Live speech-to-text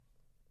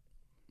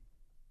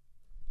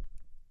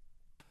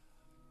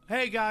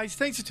Hey guys,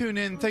 thanks for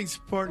tuning in. Thanks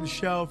for supporting the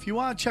show. If you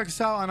want to check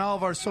us out on all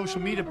of our social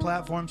media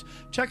platforms,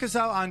 check us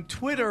out on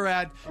Twitter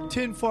at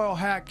Tinfoil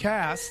Hat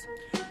Cast.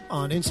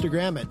 On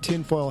Instagram at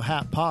Tinfoil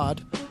Hat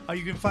Pod.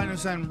 You can find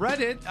us on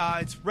Reddit.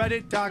 It's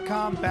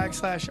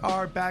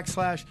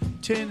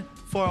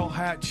reddit.com/r/Tinfoil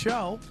Hat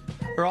Show.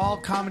 Or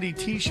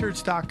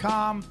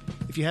allcomedyt-shirts.com.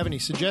 If you have any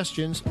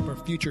suggestions for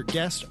future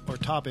guests or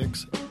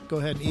topics, go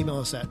ahead and email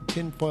us at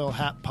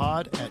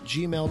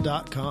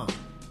tinfoilhatpod@gmail.com.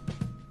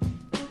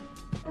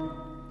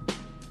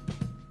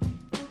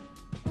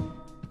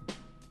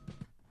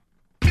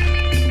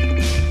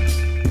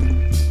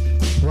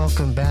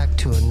 Welcome back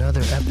to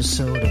another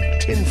episode of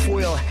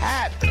Tinfoil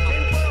Hat.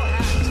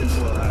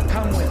 Tinfoil Hat.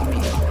 Come with me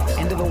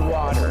into the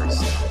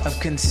waters of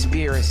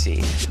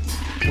conspiracy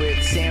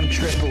with Sam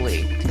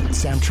Tripoli.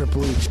 Sam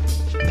Tripoli.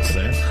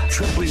 Sam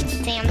Tripoli.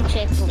 Sam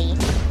Tripoli.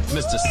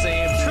 Mr.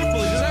 Sam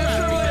Tripoli.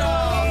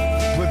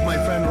 With my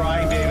friend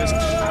Ryan Davis.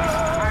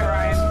 Hi,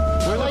 Ryan.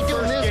 We're like the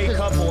first gay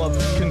couple of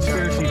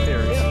conspiracy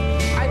theories.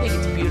 I think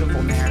it's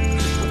beautiful, man.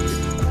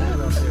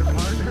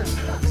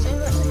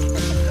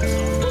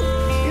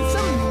 It's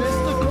some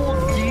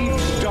mystical, deep,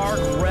 dark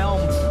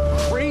realm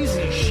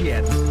crazy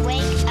shit.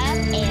 Wake up,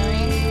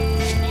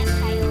 Aaron.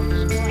 Vampire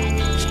people everywhere.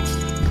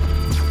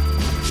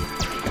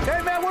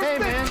 Hey man, what's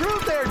the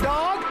truth there,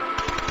 dog?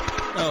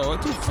 Oh,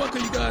 what the fuck are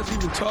you guys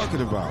even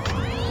talking about?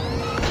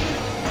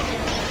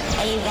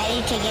 Are you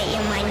ready to get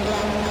your mind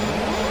blown?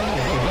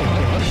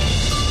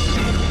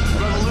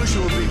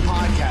 Revolution will be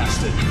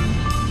podcasted.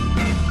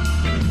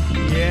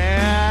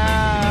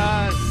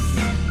 Yes.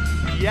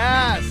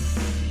 Yes.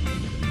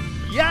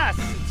 Yes.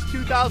 It's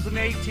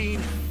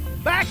 2018.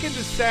 Back in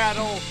the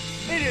saddle.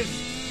 It is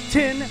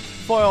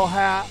Tinfoil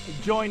Hat.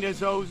 Joined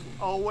as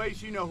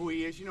always. You know who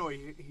he is. You know what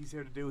he's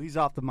here to do. He's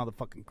off the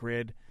motherfucking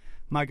grid.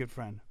 My good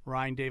friend,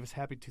 Ryan Davis.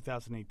 Happy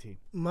 2018.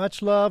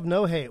 Much love,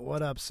 no hate.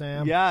 What up,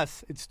 Sam?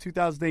 Yes, it's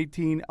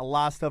 2018. A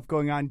lot of stuff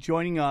going on.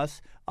 Joining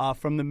us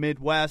from the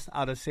Midwest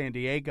out of San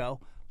Diego.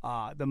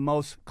 The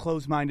most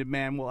closed-minded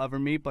man we'll ever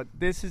meet. But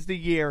this is the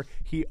year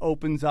he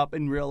opens up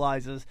and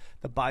realizes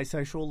the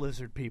bisexual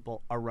lizard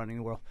people are running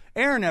the world.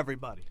 Aaron,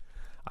 everybody.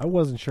 I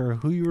wasn't sure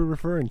who you were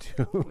referring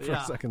to for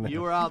a second there.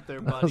 You were out there,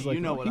 I buddy. was like,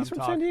 you know what I'm he's from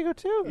talking. San Diego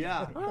too.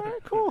 Yeah. All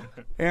right, cool.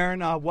 Aaron,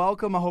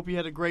 welcome. I hope you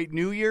had a great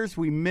New Year's.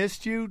 We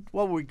missed you.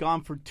 What, were we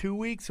gone for 2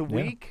 weeks, a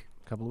week?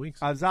 A couple of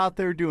weeks. I was out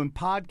there doing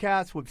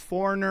podcasts with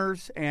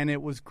foreigners, and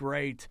it was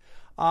great.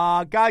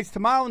 Guys,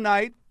 tomorrow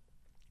night,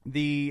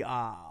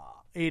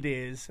 it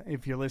is,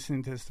 if you're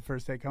listening to this the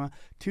first day coming out,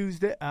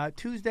 Tuesday,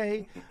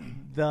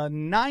 the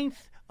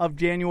 9th of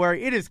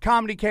January. It is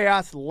Comedy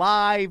Chaos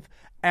live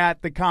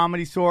at the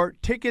Comedy Store.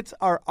 Tickets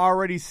are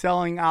already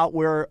selling out.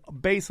 We're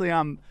basically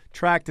on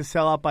track to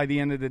sell out by the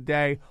end of the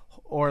day,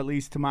 or at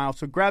least tomorrow.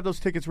 So grab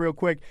those tickets real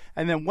quick.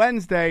 And then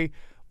Wednesday,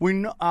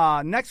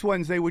 next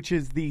Wednesday, which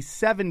is the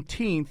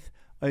 17th,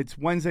 it's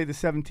Wednesday the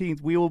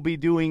 17th, we will be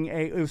doing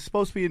it was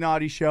supposed to be an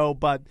Audi show,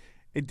 but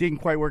it didn't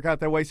quite work out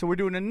that way. So we're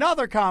doing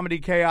another Comedy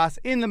Chaos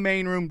in the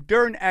main room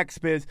during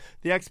XBiz,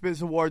 the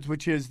XBiz Awards,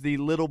 which is the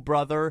little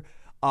brother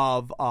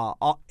of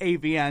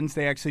AVNs.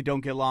 They actually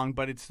don't get along,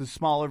 but it's the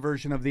smaller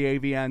version of the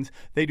AVNs.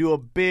 They do a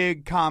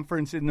big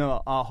conference in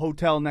the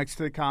hotel next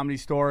to the Comedy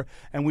Store,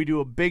 and we do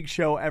a big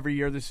show every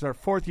year. This is our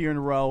 4th year in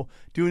a row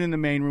doing it in the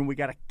main room. We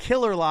got a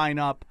killer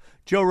lineup.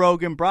 Joe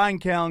Rogan, Brian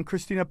Callen,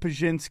 Christina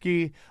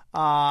Pajinski,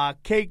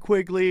 Kate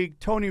Quigley,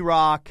 Tony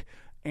Rock,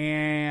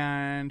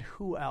 and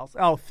who else?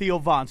 Oh, Theo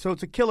Vaughn. So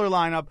it's a killer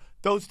lineup.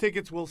 Those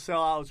tickets will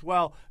sell out as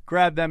well.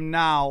 Grab them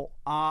now.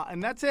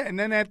 And that's it. And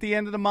then at the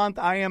end of the month,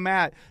 I am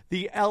at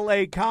the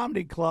LA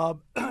Comedy Club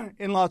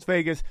in Las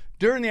Vegas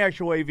during the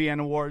actual AVN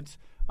Awards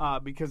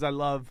because I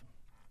love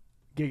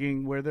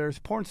gigging where there's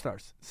porn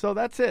stars. So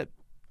that's it.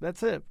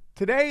 That's it.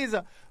 Today is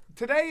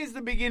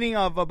the beginning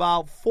of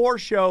about 4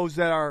 shows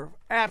that are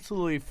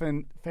absolutely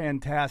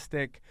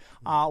fantastic.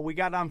 We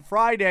got on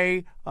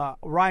Friday,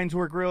 Ryan's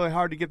worked really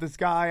hard to get this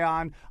guy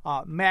on,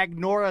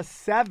 Magnora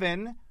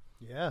 7.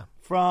 Yeah.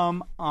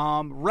 From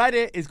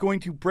Reddit is going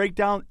to break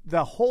down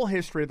the whole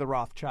history of the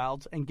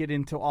Rothschilds and get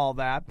into all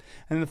that.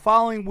 And the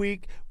following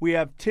week, we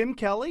have Tim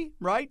Kelly,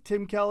 right?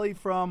 Tim Kelly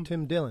from...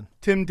 Tim Dillon.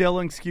 Tim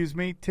Dillon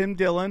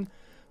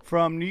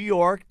from New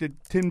York. The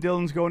Tim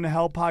Dillon's Going to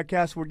Hell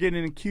podcast. We're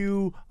getting a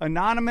Q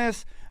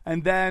Anonymous.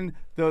 And then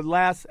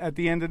at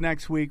the end of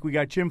next week, we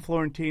got Jim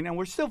Florentine. And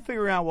we're still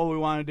figuring out what we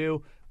want to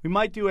do. We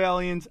might do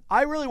aliens.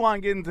 I really want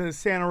to get into the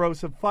Santa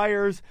Rosa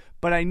fires,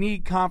 but I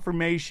need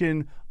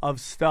confirmation of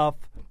stuff.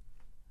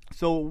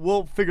 So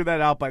we'll figure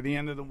that out by the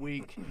end of the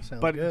week.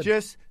 But good.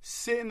 Just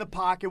sit in the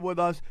pocket with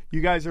us.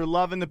 You guys are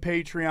loving the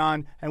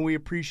Patreon, and we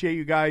appreciate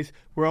you guys.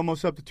 We're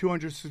almost up to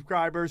 200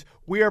 subscribers.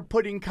 We are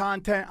putting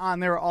content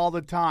on there all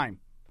the time.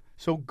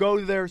 So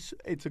go there.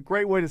 It's a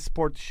great way to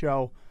support the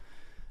show.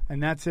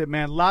 And that's it,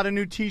 man. A lot of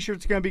new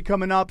T-shirts going to be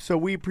coming up, so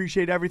we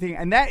appreciate everything.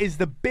 And that is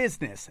the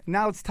business.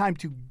 Now it's time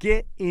to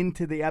get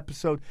into the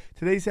episode.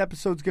 Today's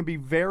episode is going to be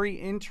very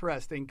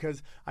interesting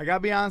because I got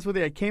to be honest with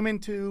you. I came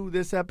into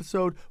this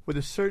episode with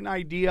a certain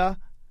idea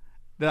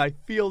that I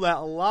feel that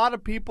a lot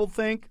of people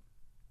think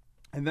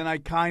and then I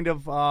kind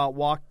of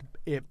walked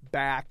it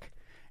back,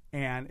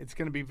 and it's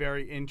going to be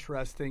very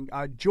interesting.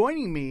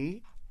 Joining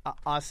me,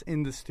 us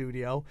in the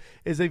studio,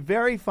 is a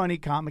very funny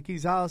comic.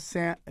 He's out of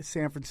San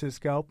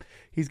Francisco.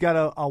 He's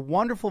got a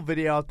wonderful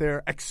video out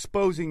there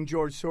exposing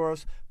George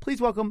Soros.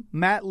 Please welcome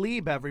Matt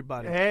Lieb,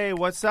 everybody. Hey,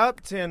 what's up,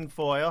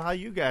 Tinfoil? How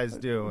you guys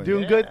doing?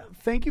 Doing good.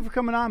 Thank you for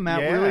coming on,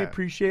 Matt. Yeah. Really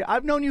appreciate it.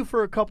 I've known you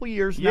for a couple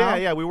years now.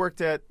 Yeah. We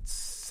worked at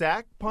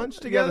Sac Punch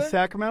Yeah, together. the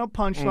Sacramento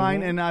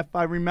Punchline, and if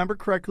I remember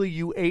correctly,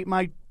 you ate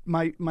my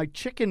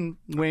chicken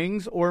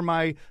wings or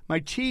my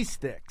cheese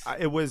sticks.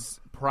 It was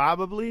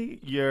probably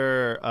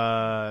your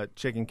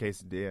chicken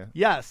quesadilla.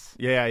 Yes.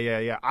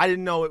 Yeah. I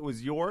didn't know it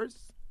was yours.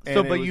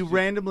 So, and but it was you just-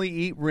 randomly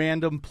eat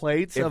random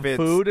plates if of it's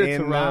food that's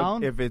in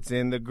around? if it's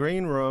in the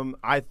green room,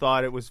 I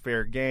thought it was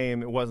fair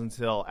game. It wasn't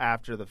until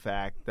after the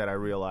fact that I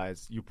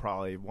realized you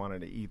probably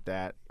wanted to eat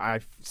that. I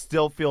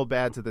still feel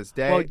bad to this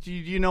day. Well, do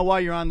you know why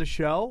you're on the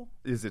show?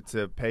 Is it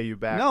to pay you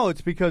back? No,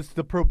 it's because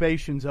the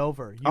probation's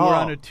over. You were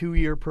on a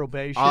 2-year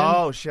probation.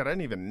 Oh, shit. I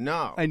didn't even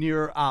know. And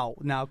you're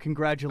out. Now,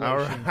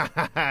 congratulations.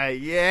 All right.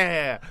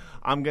 Yeah.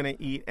 I'm going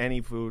to eat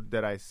any food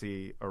that I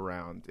see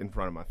around in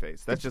front of my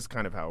face. That's just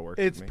kind of how it works.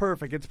 It's with me.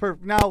 perfect. It's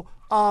perfect. Now,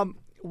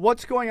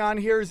 what's going on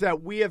here is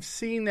that we have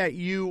seen that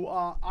you,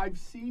 I've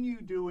seen you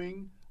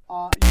doing,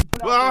 you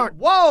put out there,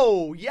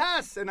 whoa,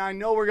 yes, and I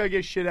know we're going to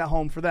get shit at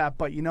home for that,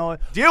 but you know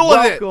what? Deal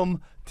with it.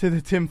 Welcome to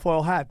the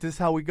tinfoil hat. This is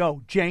how we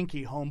go.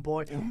 Janky,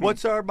 homeboy.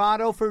 What's our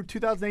motto for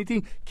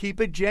 2018? Keep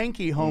it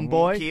janky,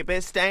 homeboy. Keep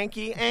it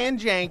stanky and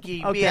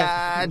janky, Okay.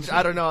 biatch.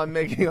 I don't know. I'm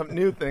making up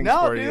new things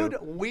No, for dude, you.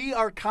 we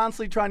are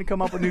constantly trying to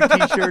come up with new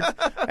T-shirts,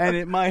 and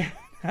it might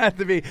have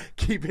to be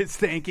keep it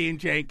stanky and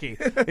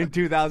janky in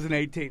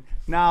 2018.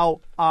 Now,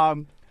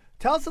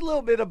 tell us a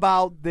little bit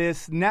about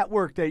this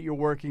network that you're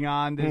working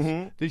on,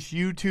 this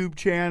YouTube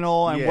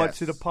channel, and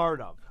what's it a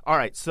part of? All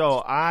right,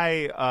 so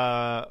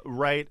I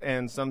write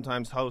and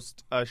sometimes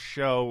host a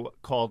show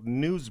called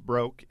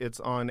Newsbroke. It's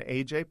on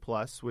AJ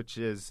Plus, which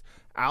is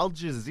Al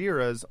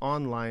Jazeera's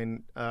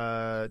online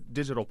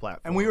digital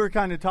platform. And we were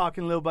kind of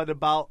talking a little bit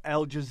about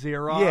Al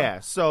Jazeera.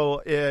 Yeah,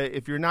 so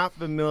if you're not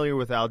familiar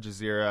with Al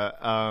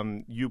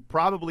Jazeera, you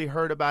probably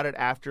heard about it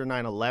after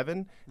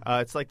 9/11.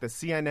 It's like the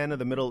CNN of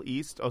the Middle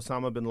East.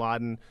 Osama bin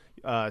Laden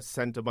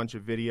sent a bunch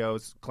of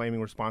videos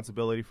claiming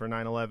responsibility for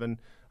 9/11.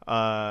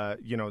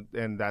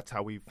 And that's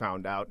how we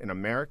found out in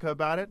America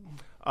about it.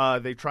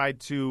 They tried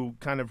to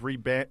kind of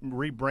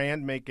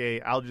rebrand, make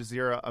a Al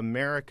Jazeera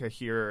America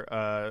here,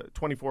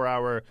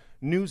 24-hour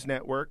news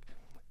network.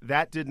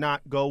 That did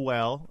not go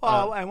well.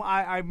 Well, and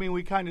I mean,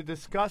 we kind of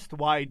discussed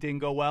why it didn't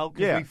go well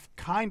because Yeah. we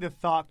kind of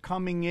thought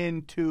coming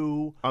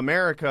into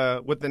America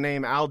with the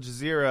name Al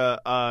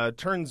Jazeera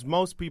turns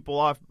most people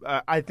off.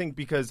 I think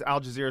because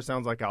Al Jazeera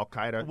sounds like Al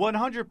Qaeda.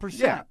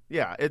 100%.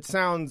 Yeah. It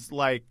sounds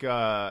like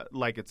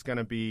it's going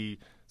to be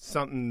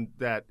something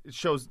that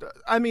shows.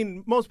 I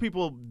mean, most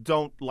people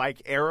don't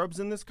like Arabs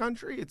in this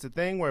country. It's a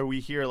thing where we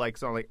hear like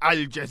something like Al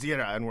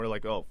Jazeera, and we're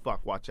like, oh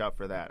fuck, watch out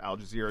for that. Al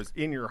Jazeera's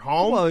in your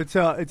home. Well, it's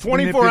 24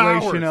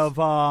 manipulation hours.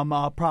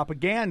 of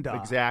propaganda.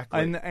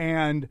 Exactly.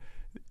 And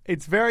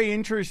it's very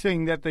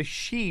interesting that the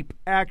sheep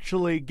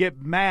actually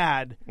get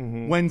mad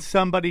when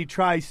somebody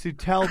tries to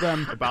tell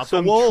them About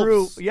some the wolves.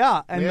 true.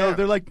 Yeah, and Yeah.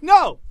 they're like,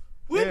 no.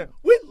 We Yeah.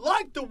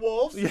 like the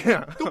wolves.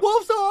 Yeah. The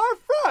wolves are our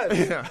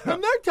friends. Yeah.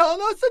 And they're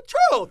telling us the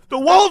truth. The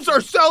wolves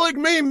are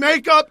selling me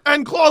makeup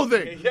and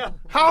clothing. Yeah.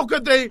 How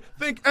could they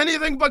think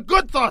anything but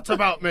good thoughts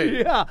about me?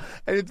 Yeah,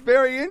 and it's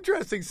very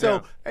interesting. So,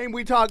 Yeah. and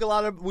we talked a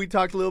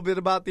little bit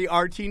about the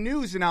RT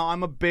News. And now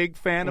I'm a big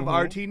fan of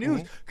RT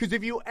News because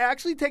if you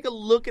actually take a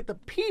look at the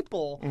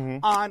people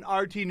on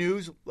RT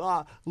News,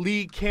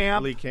 Lee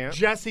Camp,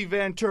 Jesse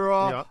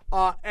Ventura,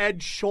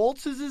 Ed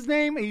Schultz is his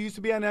name. He used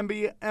to be on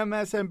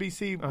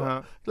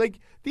MSNBC. Like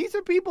these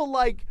are people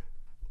like.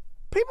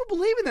 People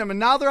believe in them, and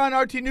now they're on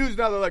RT News.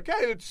 Now they're like, hey,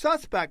 it's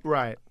suspect.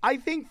 Right. I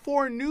think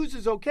foreign news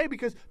is okay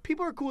because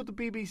people are cool with the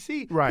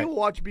BBC. Right. People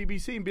watch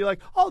BBC and be like,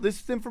 oh, this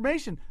is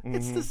information.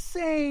 It's the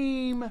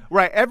same.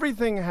 Right.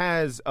 Everything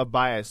has a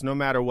bias, no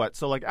matter what.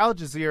 So, like, Al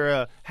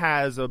Jazeera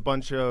has a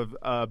bunch of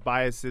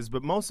biases,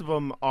 but most of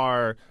them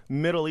are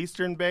Middle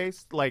Eastern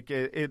based. Like,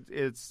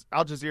 it's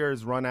Al Jazeera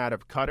is run out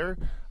of Qatar.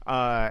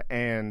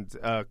 And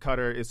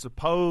Qatar is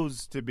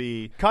supposed to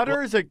be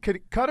Qatar is a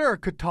Qatar or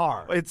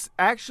Qatar? It's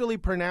actually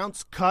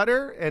pronounced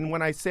Qatar, and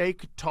when I say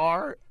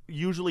Qatar,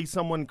 usually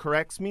someone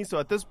corrects me. So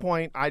at this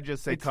point, I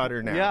just say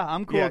Qatar now. Yeah,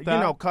 I'm cool with that. You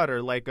know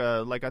Qatar, like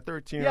a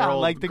 13-year-old Yeah,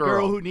 like the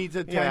girl who needs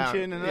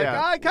attention, and like,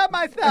 oh, I cut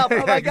myself.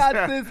 Oh my God,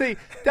 Sissy,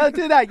 don't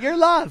do that. You're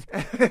loved.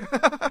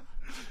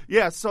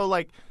 Yeah, so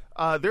like.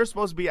 They're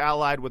supposed to be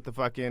allied with the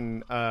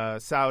fucking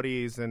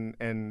Saudis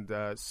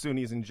and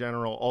Sunnis in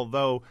general,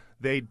 although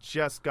they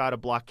just got a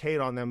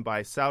blockade on them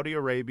by Saudi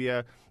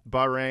Arabia,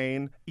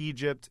 Bahrain,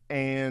 Egypt,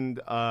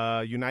 and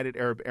United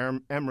Arab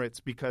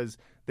Emirates because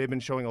they've been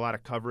showing a lot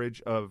of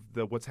coverage of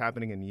what's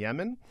happening in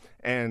Yemen,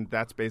 and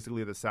that's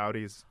basically the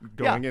Saudis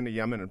going into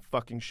Yemen and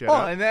fucking shit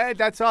up. And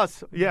that's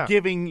us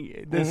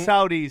giving the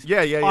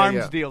Saudis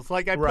arms deals.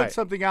 Like I put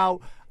something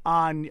out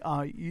on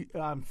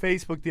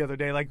Facebook the other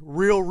day, like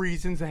real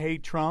reasons to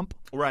hate Trump.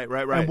 Right.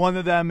 And one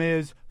of them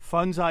is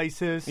funds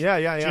ISIS,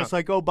 just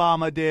like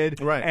Obama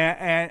did, right?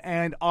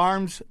 And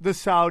arms the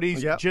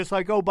Saudis, just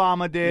like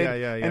Obama did,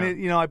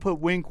 And I put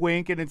wink,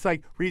 wink, and it's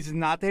like reasons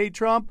not to hate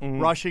Trump,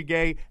 Russia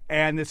gay,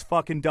 and this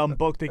fucking dumb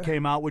book that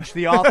came out, which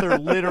the author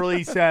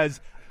literally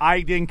says,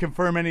 I didn't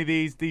confirm any of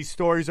these. These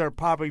stories are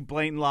probably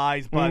blatant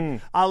lies, but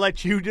I'll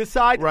let you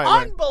decide.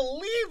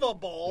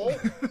 Unbelievable.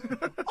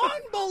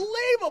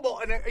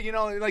 Unbelievable.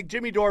 And, like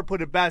Jimmy Dore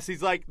put it best.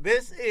 He's like,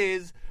 this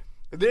is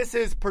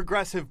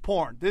progressive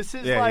porn. This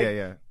is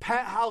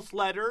penthouse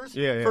letters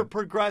for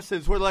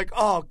progressives. We're like,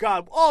 oh,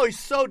 God. Oh, he's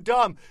so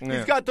dumb.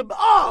 He's got the,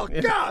 oh,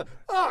 God.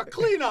 Oh,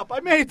 clean up. I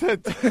made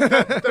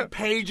the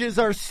pages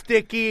are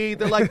sticky.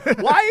 They're like,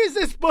 why is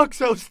this book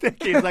so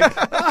sticky? It's like,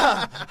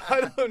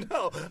 I don't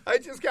know. I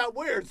just got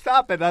weird.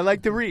 Stop it. I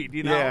like to read,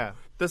 Yeah.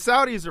 The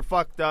Saudis are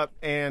fucked up,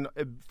 and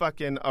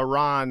fucking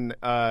Iran,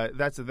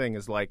 that's the thing,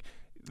 is like,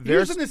 they're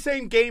using the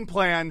same game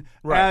plan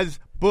as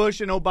Bush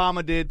and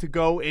Obama did to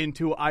go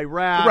into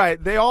Iraq.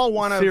 Right. They all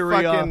want to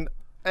fucking.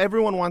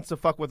 Everyone wants to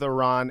fuck with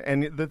Iran,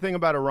 and the thing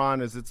about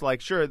Iran is, it's like,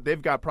 sure,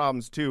 they've got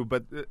problems too,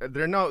 but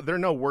they're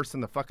no worse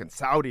than the fucking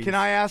Saudis. Can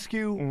I ask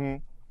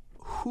you,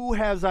 who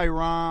has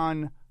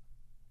Iran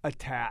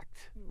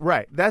attacked?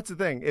 Right. That's the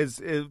thing.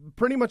 Is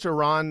pretty much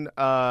Iran.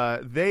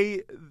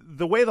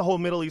 The way the whole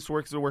Middle East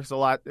works, it works a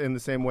lot in the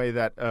same way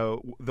that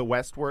the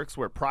West works,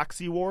 where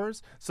proxy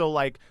wars. So,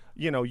 like,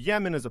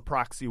 Yemen is a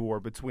proxy war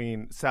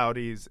between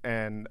Saudis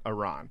and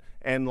Iran,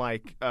 and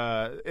like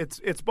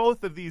it's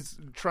both of these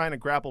trying to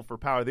grapple for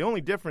power. The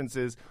only difference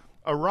is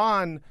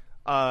Iran,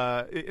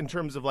 in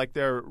terms of like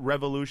their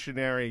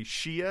revolutionary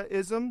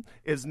Shiaism,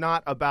 is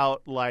not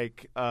about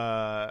like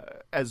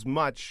as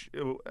much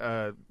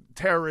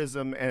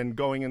terrorism and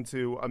going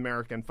into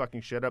America and fucking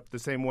shit up the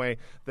same way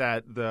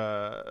that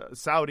the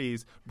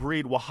Saudis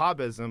breed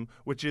Wahhabism,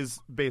 which is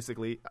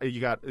basically you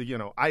got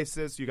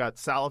ISIS, you got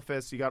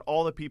Salafists, you got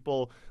all the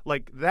people,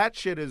 like that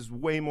shit is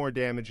way more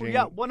damaging.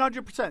 Well,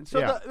 100%.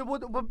 So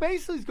what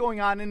basically is going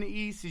on in the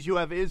East is you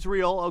have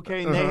Israel,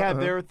 okay, and they have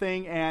their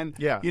thing, and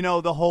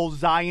the whole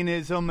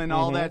Zionism and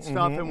all that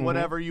stuff and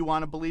whatever you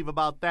want to believe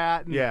about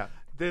that. And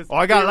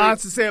I got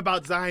lots to say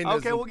about Zionism.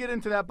 Okay, we'll get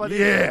into that, but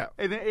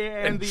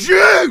and the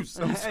Jews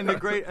and the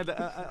great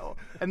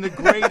and the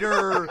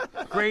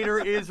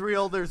greater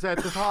Israel. There's that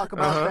to talk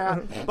about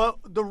that. But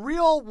the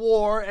real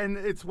war, and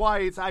it's why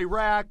it's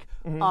Iraq,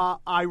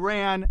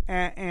 Iran,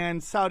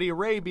 and Saudi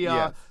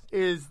Arabia.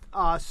 Is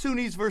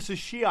Sunnis versus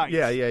Shiites.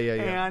 Yeah.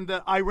 And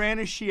Iran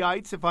is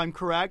Shiites, if I'm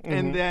correct,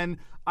 and then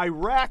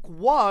Iraq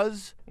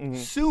was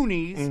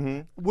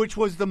Sunnis, which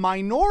was the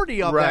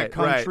minority of that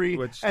country,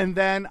 and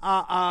then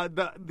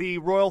the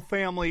royal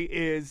family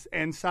is,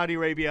 and Saudi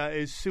Arabia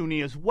is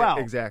Sunni as well.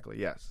 Exactly,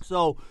 yes.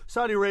 So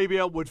Saudi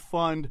Arabia would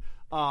fund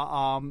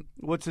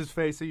what's his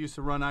face that used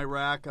to run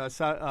Iraq,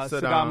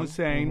 Saddam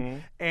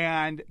Hussein,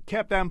 and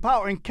kept that in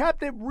power, and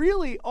kept it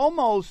really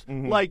almost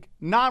like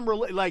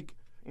non-religious, like.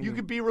 You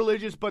could be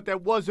religious, but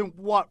that wasn't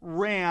what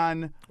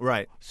ran.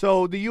 Right.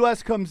 So the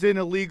U.S. comes in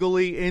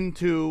illegally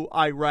into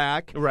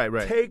Iraq.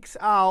 Right. Takes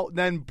out,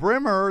 then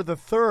Brimmer the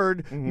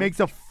third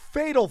makes a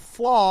fatal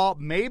flaw.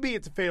 Maybe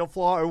it's a fatal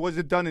flaw, or was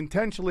it done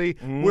intentionally?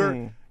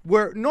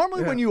 Where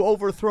normally when you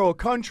overthrow a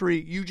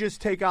country, you just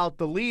take out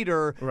the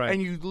leader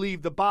and you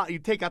leave the body. You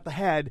take out the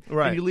head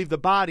and you leave the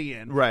body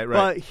in. Right.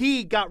 But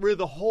he got rid of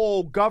the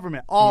whole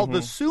government. All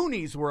the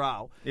Sunnis were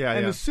out.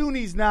 And the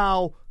Sunnis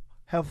now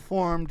have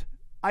formed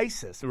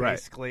ISIS,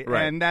 basically,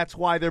 and that's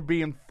why they're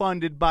being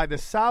funded by the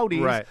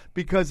Saudis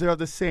because they're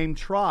the same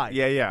tribe.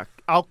 Yeah.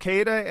 Al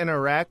Qaeda in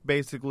Iraq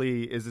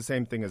basically is the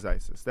same thing as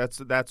ISIS.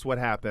 That's what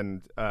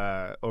happened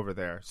over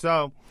there.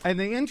 So, and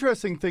the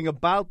interesting thing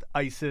about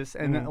ISIS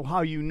and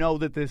how you know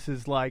that this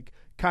is like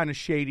kind of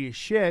shady as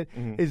shit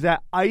is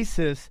that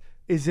ISIS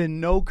is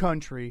in no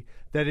country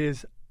that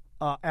is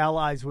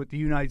allies with the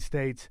United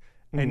States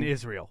and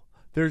Israel.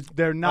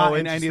 They're not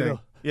in any of the.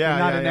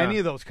 Not in any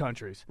of those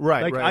countries.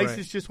 Right.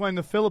 ISIS just went in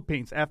the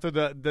Philippines after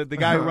the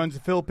guy who runs the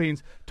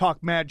Philippines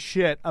talked mad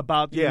shit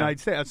about the United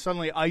States.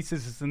 Suddenly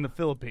ISIS is in the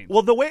Philippines.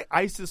 Well, the way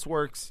ISIS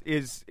works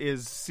is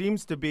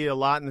seems to be a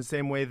lot in the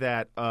same way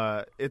that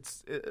Al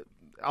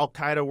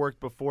Qaeda worked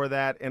before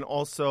that, and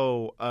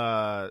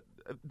also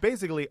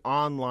basically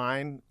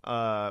online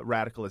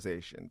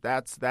radicalization.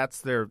 That's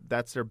their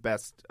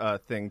best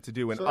thing to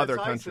do in other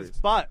countries. ISIS.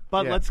 But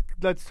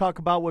let's talk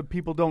about what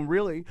people don't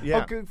really.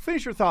 Okay,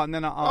 finish your thought and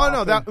then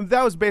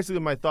that was basically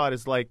my thought.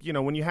 Is like,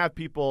 when you have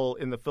people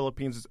in the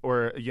Philippines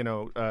or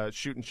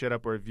shooting shit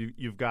up, or if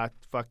you've got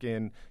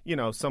fucking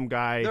some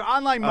guy. Their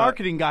online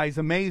marketing guy is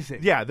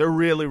amazing. Yeah, they're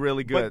really,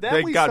 really good.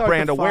 They got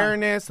brand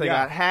awareness. They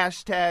got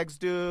hashtags,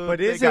 dude. But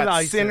they got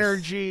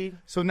synergy.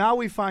 So now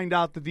we find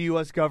out that the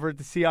U.S. government,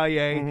 the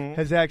CIA,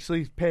 has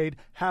actually paid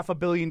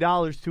 $500 million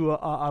to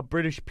a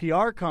British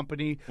PR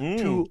company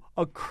to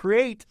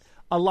create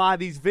a lot of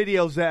these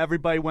videos that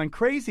everybody went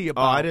crazy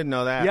about. Oh, I didn't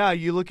know that. Yeah,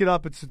 you look it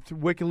up. It's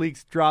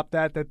WikiLeaks dropped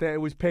that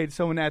it was paid.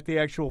 Someone at the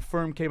actual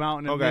firm came out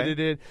and admitted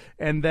it,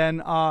 and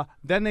then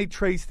they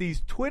traced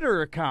these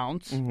Twitter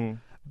accounts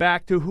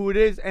back to who it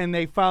is, and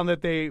they found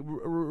that they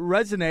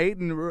resonate,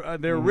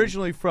 and they're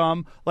originally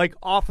from like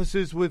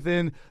offices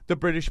within the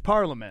British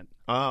Parliament.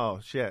 Oh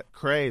shit,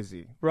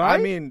 crazy! Right? I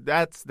mean,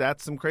 that's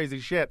some crazy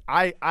shit.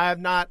 I have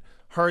not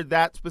heard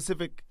that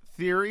specific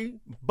theory,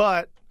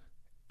 but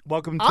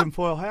welcome to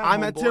Tinfoil Hat.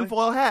 I'm at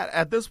Tinfoil Hat.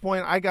 At this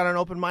point, I got an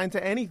open mind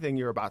to anything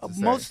you're about to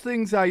say. Most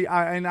things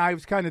I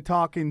was kind of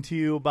talking to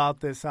you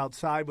about this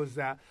outside was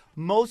that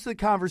most of the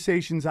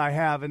conversations I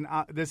have, and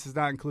this is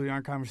not including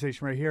our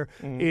conversation right here,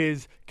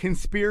 is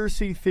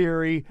conspiracy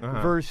theory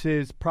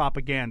versus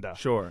propaganda.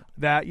 Sure.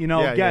 That,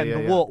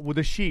 the wolf with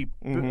the sheep.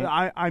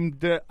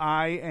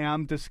 I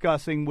am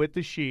discussing with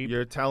the sheep.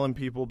 You're telling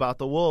people about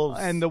the wolves,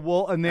 and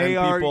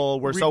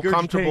people were so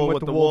comfortable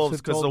with the wolves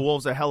because the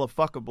wolves are hella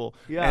fuckable.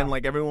 Yeah. And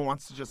like everyone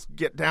wants to just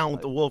get down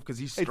with the wolf because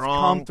he's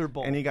strong, it's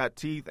comfortable, and he got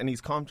teeth, and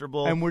he's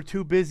comfortable. And we're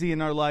too busy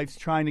in our lives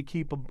trying to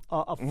keep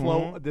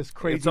afloat this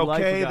crazy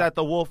life. It's okay that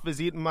the wolf is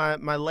eating my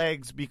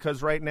legs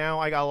because right now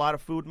I got a lot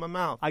of food in my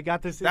mouth. I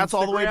got this. That's Instagram.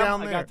 all the way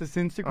down there. I got this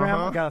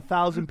Instagram. I got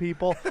 1,000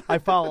 people. I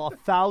follow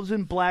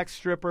 1,000 black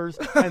strippers,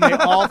 and they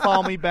all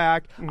follow me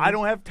back. I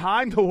don't have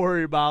time to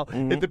worry about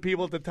if the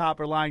people at the top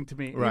are lying to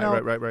me.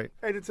 Right.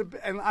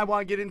 And I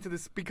want to get into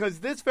this because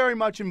this very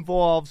much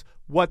involves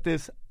what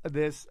this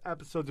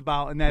episode's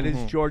about, and that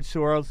is George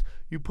Soros.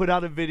 You put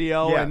out a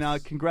video,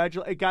 and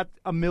congratulate. It got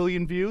 1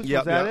 million views.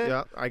 Was that it?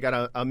 Yeah, I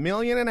got 1.5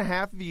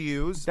 million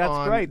views. That's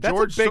on great. That's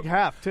George a big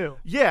half too.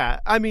 Yeah,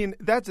 I mean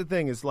that's the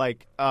thing is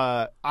like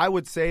I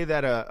would say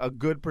that a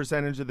good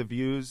percentage of the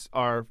views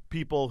are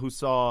people who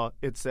saw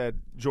it said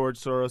George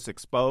Soros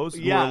exposed.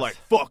 Who were like,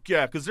 fuck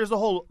yeah, because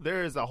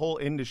there is a whole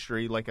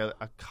industry, like a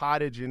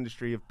cottage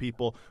industry of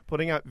people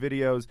putting out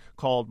videos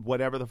called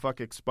whatever the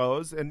fuck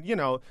exposed, and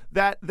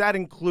that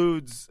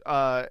includes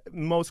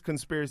most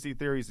conspiracy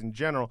theories in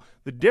general.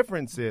 The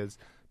difference is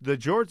the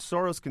George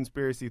Soros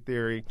conspiracy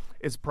theory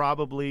is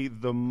probably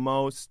the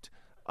most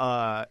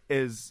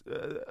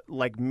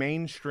like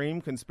mainstream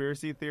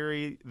conspiracy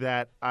theory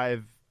that I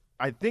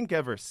think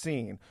ever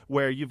seen,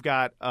 where you've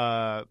got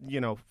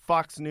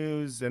Fox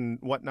News and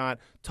whatnot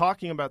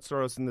talking about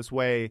Soros in this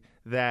way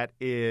that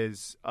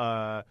is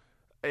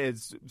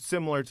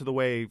similar to the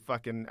way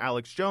fucking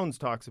Alex Jones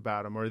talks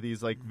about him, or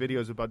these like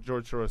videos about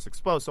George Soros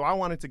exposed. So I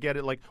wanted to get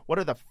it like, what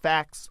are the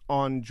facts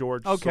on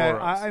George Soros? Okay,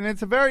 and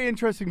it's a very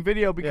interesting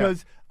video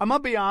because I'm gonna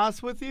be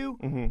honest with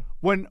you.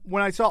 When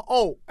I saw,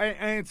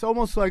 and it's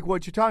almost like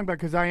what you're talking about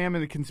because I am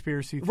in the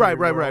conspiracy theory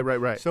world.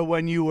 Right. So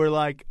when you were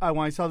like, when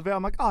I saw the video,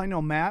 I'm like, I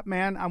know Matt,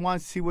 man. I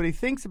want to see what he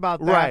thinks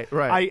about that.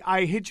 Right.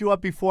 I hit you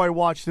up before I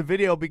watched the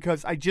video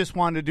because I just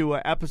wanted to do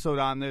an episode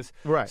on this.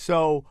 Right.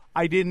 So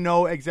I didn't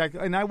know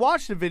exactly, and I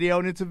watched the video,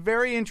 and it's a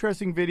very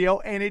interesting video,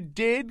 and it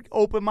did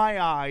open my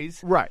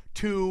eyes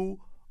to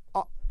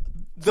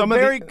the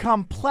very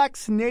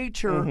complex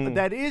nature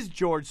that is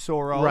George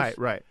Soros.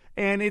 Right.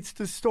 And it's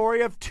the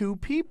story of two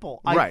people.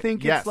 I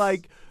think it's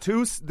like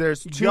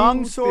there's two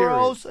young theories.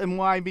 Soros, and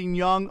when I mean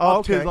young,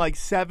 up to like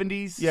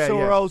 70s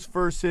Soros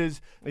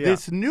versus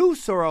this new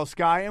Soros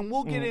guy, and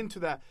we'll get into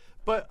that.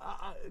 But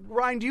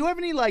Ryan, do you have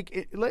any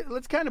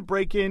let's kind of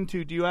break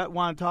into? Do you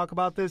want to talk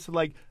about this,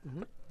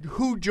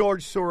 who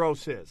George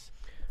Soros is?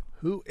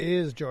 Who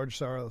is George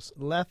Soros?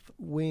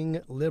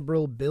 Left-wing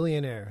liberal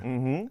billionaire.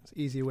 It's an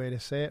easy way to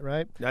say it,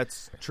 right?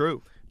 That's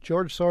true.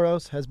 George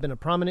Soros has been a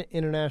prominent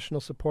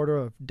international supporter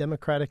of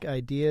democratic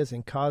ideas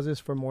and causes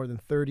for more than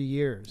 30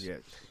 years.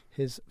 Yes.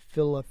 His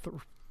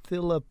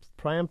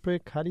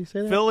philanthropic, how do you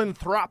say that?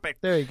 Philanthropic.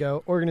 There you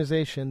go.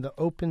 Organization, the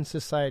Open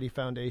Society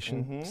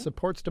Foundation,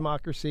 supports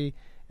democracy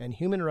and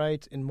human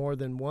rights in more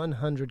than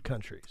 100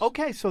 countries.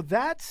 Okay, so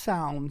that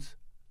sounds,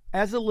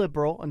 as a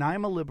liberal, and I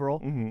am a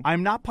liberal,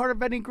 I'm not part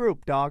of any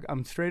group, dog.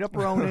 I'm straight up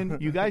Ronin.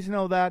 You guys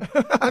know that.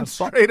 I'm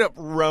straight up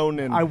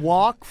Ronin. I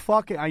walk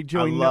fucking. I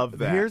join. I love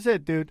that. Here's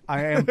it, dude.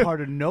 I am part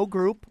of no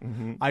group.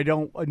 I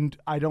don't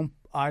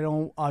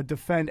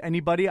defend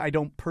anybody I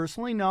don't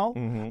personally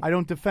know. I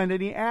don't defend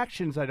any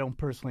actions I don't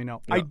personally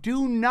know. I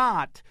do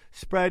not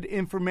spread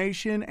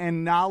information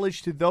and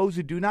knowledge to those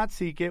who do not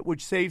seek it,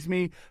 which saves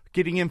me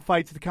getting in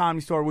fights at the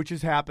Comedy Store, which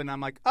has happened. I'm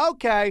like,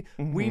 okay,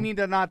 we need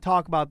to not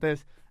talk about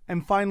this.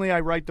 And finally,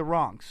 I right the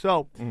wrong.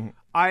 So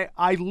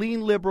I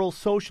lean liberal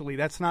socially.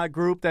 That's not a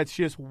group. That's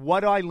just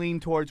what I lean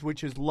towards,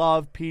 which is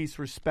love, peace,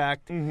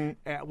 respect,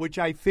 which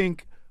I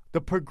think the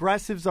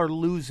progressives are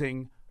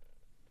losing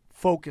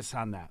focus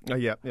on that.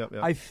 Yeah.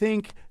 I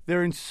think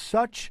they're in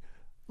such,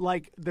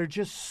 they're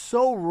just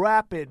so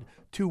rapid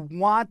to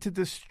want to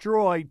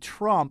destroy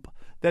Trump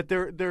that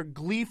they're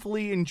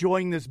gleefully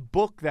enjoying this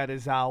book that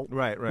is out,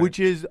 right. Which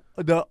is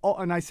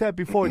and I said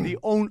before, the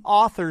own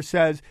author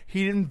says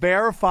he didn't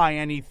verify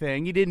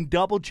anything, he didn't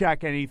double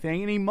check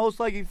anything, and he most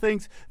likely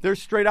thinks they're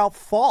straight out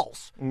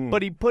false.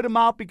 But he put them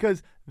out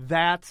because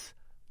that's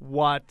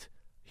what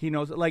he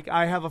knows. Like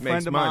I have a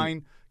friend of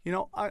mine, You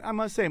know, I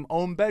must say,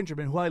 Owen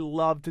Benjamin, who I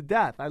love to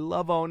death. I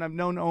love Owen. I've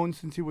known Owen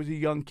since he was a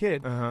young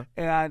kid.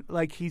 And,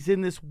 like, he's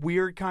in this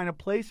weird kind of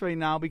place right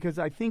now because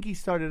I think he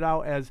started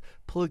out as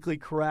politically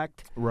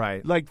correct.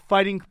 Right. Like,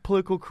 fighting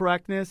political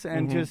correctness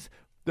and just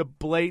the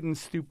blatant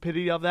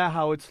stupidity of that,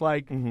 how it's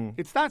like,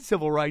 it's not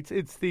civil rights,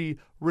 it's the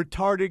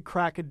retarded,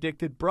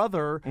 crack-addicted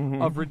brother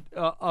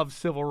of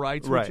civil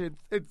rights, which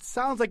it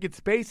sounds like it's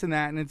based in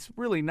that, and it's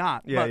really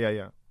not.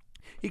 Yeah.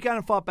 He kind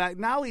of fought back.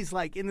 Now he's,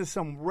 like, into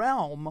some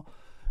realm.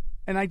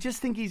 And I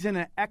just think he's in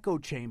an echo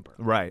chamber.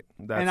 Right.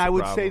 That's and I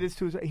would the say problem. this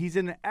too. He's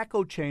in an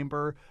echo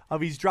chamber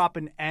of he's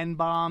dropping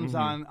N-bombs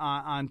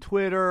on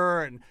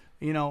Twitter and,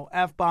 you know,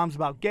 F-bombs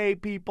about gay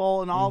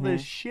people and all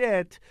this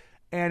shit.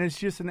 And it's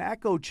just an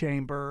echo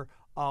chamber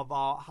of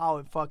how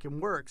it fucking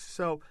works.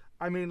 So,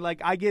 I mean,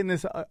 like, I get in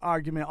this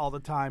argument all the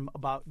time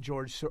about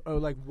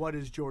like, what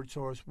is George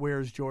Soros? Where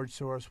is George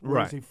Soros?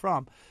 Where is he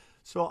from?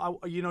 So,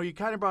 you know, you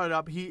kind of brought it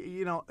up.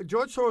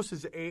 George Soros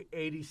is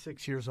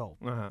 86 years old,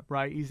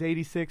 right? He's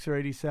 86 or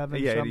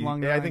 87, something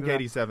along I think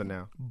 87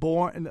 now.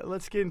 Born.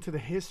 Let's get into the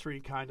history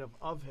kind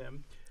of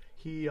him.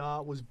 He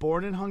was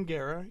born in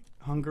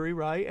Hungary,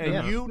 right?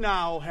 And you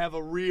now have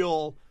a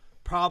real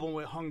problem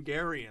with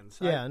Hungarians.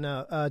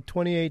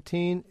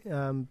 2018,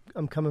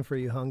 I'm coming for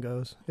you,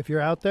 Hungos. If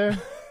you're out there,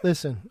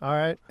 listen, all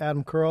right?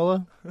 Adam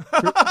Carolla,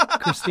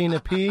 Christina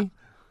P.,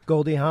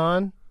 Goldie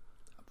Hawn.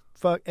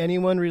 Fuck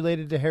anyone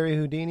related to Harry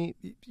Houdini,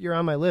 you're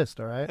on my list,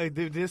 all right? Hey,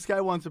 dude, this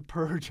guy wants a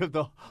purge of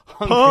the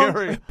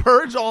Hungarians.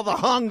 Purge all the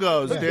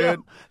Hungos, dude.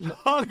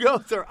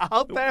 Hungos are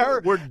out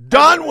there. We're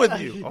done with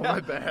you. Oh,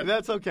 my bad.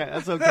 That's okay.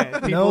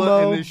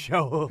 People in this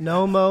show.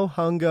 No mo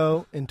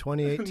Hungo in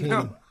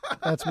 2018.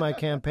 That's my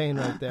campaign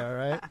right there,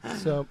 all right?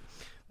 So,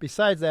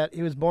 besides that,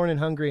 he was born in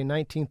Hungary in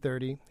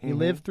 1930. He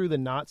lived through the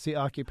Nazi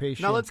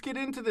occupation. Now, let's get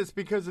into this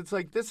because it's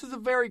like this is a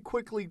very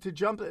quickly to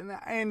jump in.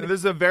 And this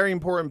is a very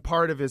important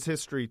part of his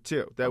history,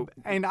 too.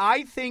 And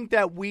I think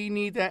that we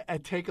need to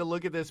take a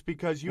look at this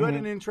because you had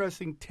an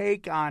interesting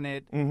take on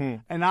it,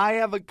 and I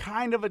have a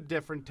kind of a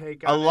different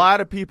take on it. A lot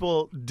of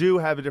people do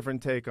have a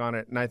different take on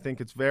it, and I think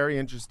it's very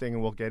interesting,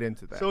 and we'll get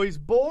into that. So he's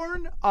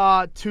born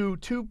to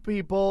two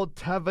people,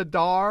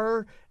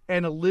 Tevadar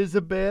and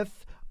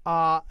Elizabeth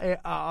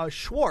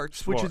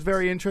Schwartz, which is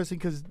very interesting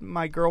because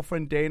my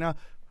girlfriend Dana,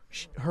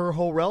 her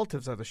whole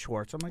relatives are the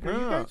Schwartz. I'm like, are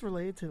you guys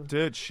related to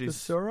dude?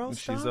 She's the Soros?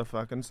 She's a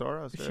fucking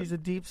Soros. Dude. She's a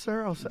deep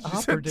Soros She's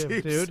operative, a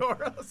deep dude.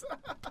 Soros.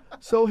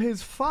 So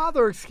his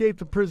father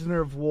escaped a prisoner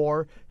of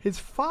war. His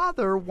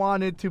father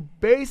wanted to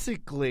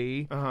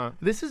basically.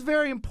 This is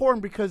very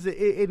important because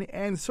and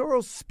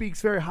Soros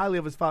speaks very highly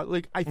of his father.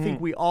 Like I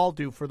think we all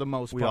do for the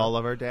most part. We all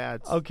love our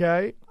dads.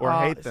 Okay, or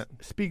hate them.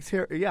 Speaks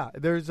here. Yeah,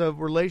 there's a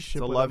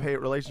relationship. It's a with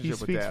love-hate relationship. He with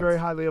speaks dads. very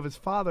highly of his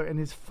father, and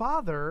his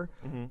father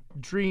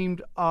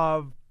dreamed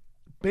of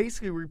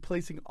basically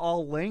replacing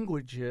all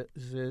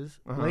languages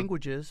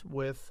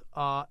with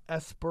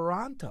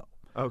Esperanto.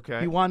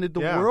 Okay. He wanted the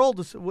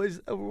world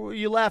to.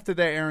 You laughed at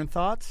that, Aaron.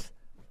 Thoughts?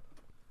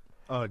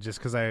 Oh, just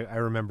because I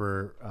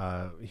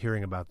remember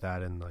hearing about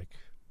that in like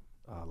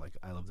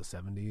I Love the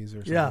 70s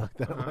or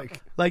something like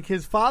that. Like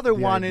his father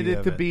wanted idea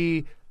it to of it.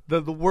 be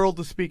the world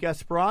to speak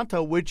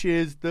Esperanto, which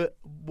is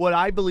what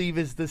I believe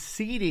is the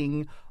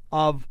seeding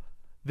of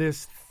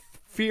this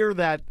fear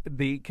that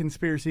the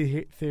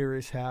conspiracy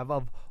theorists have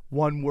of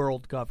one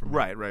world government.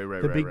 Right.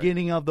 The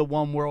beginning of the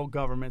one world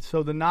government.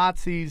 So the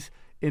Nazis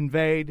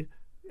invade.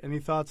 Any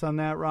thoughts on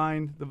that,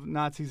 Ryan? The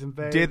Nazis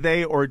invade. Did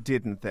they or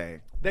didn't they?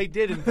 They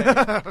did invade.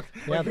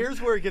 But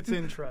here's where it gets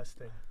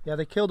interesting. Yeah,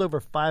 they killed over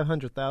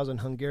 500,000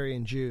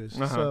 Hungarian Jews.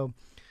 So,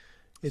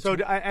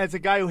 as a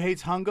guy who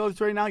hates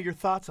Hungos right now, your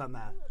thoughts on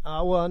that?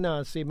 well,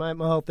 no. See, my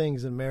whole thing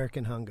is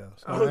American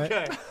Hungos. All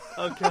right?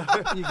 Okay.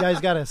 You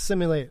guys got to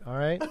assimilate, all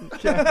right?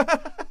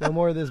 No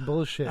more of this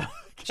bullshit.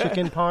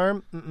 Chicken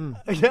parm?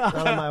 Not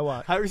on my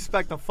watch. I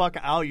respect the fuck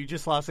out. You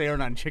just lost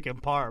Aaron on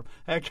chicken parm.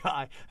 That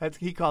guy,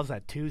 he calls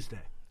that Tuesday.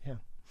 Yeah.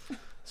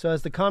 So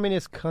as the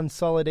communists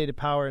consolidated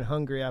power in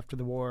Hungary after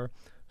the war,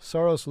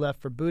 Soros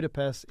left for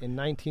Budapest in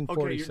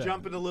 1947. Okay, you're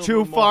jumping a little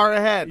Too bit far more.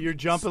 ahead. You're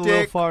jumping Stick a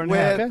little far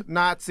ahead. with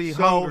Nazi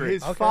So Hungary.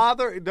 his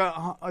father,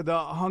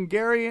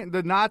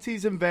 the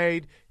Nazis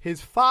invade.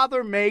 His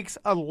father makes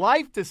a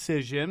life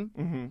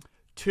decision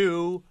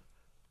to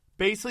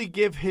basically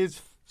give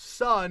his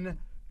son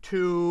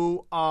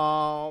to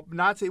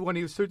Nazi when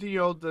he was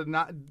 13-year-old.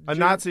 A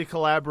Nazi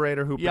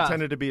collaborator who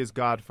pretended to be his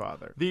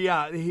godfather.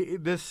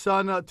 The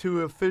son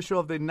to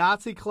official of the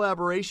Nazi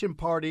Collaboration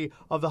Party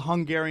of the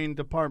Hungarian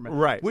Department,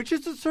 Right. Which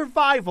is a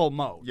survival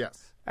mode.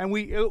 Yes. And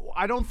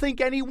I don't think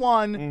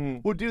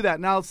anyone would do that.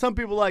 Now, some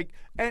people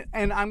and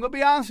I'm going to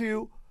be honest with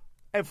you,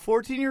 at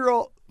 14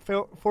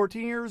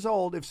 years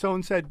old, if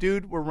someone said,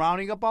 dude, we're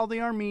rounding up all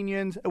the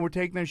Armenians and we're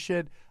taking their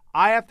shit,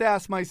 I have to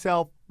ask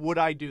myself, would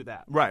I do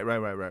that? Right.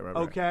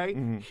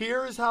 Okay?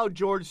 Here's how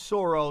George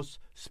Soros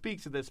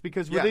speaks of this,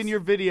 because Yes. within your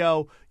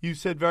video, you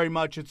said very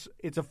much it's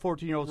a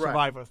 14-year-old Right.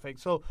 survivor thing.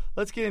 So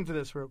let's get into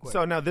this real quick.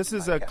 So now this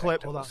is a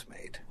clip. Hold on.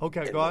 Made.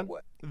 Okay, go on.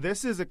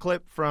 This is a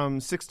clip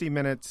from 60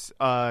 Minutes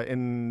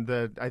in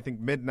the, I think,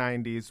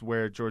 mid-'90s,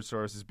 where George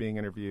Soros is being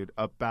interviewed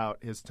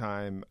about his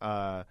time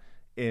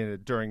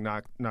during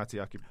Nazi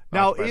occupation.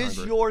 Now, is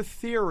your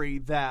theory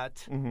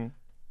that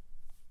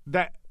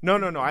that No.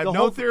 I have the no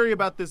whole- theory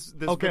about this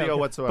video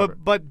whatsoever.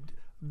 But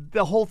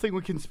the whole thing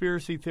with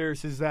conspiracy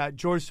theorists is that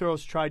George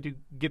Soros tried to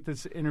get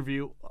this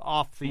interview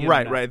off the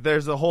internet. Right.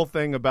 There's a whole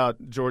thing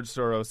about George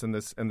Soros in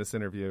this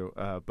interview,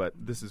 but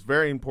this is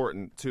very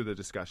important to the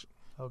discussion.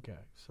 Okay,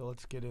 so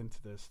let's get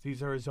into this.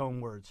 These are his own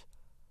words.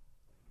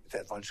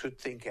 That one should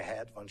think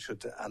ahead, one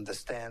should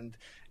understand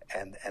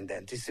and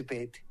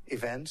anticipate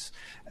events,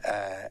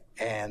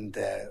 and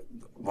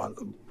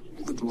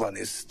one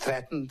is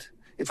threatened.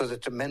 It was a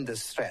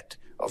tremendous threat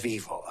of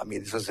evil. I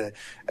mean, it was a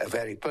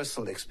very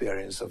personal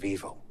experience of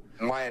evil.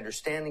 My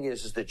understanding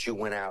is that you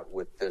went out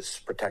with this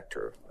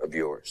protector of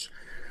yours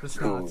This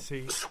who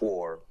Nazi.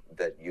 swore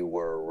that you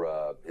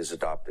were his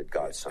adopted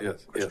godson.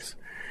 Yes.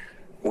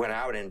 Went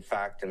out, in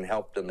fact, and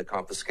helped in the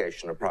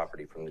confiscation of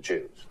property from the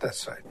Jews.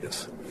 That's right,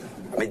 yes.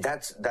 I mean,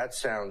 that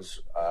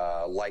sounds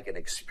like an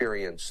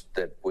experience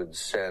that would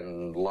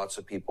send lots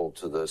of people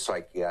to the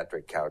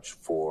psychiatric couch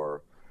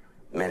for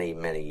many,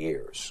 many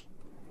years.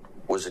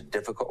 Was it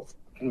difficult?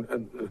 Not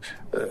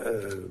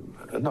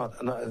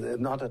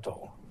at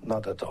all.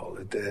 Not at all.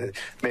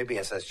 Maybe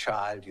as a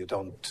child you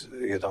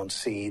don't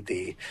see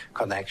the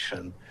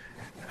connection,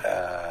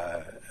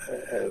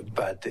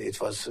 but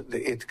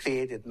it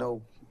created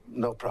no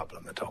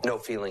problem at all. No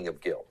feeling of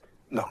guilt.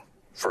 No.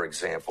 For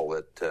example,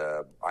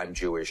 that I'm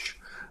Jewish,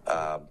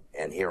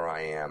 and here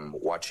I am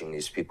watching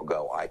these people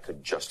go. I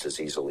could just as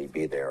easily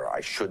be there.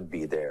 I should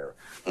be there.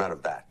 None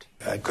of that.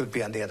 I could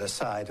be on the other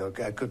side, or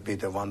I could be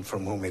the one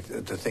from whom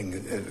the thing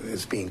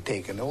is being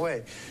taken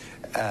away.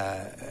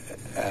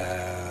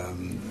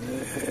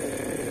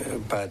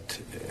 But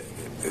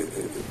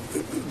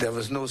there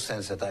was no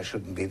sense that I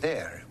shouldn't be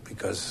there,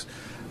 because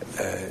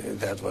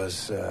that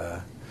was...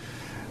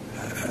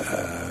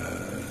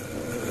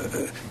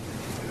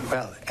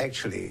 well,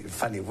 actually,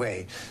 funny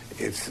way,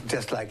 it's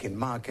just like in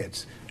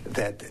markets,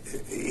 that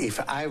if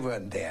I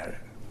weren't there,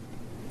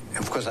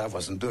 of course I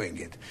wasn't doing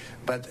it,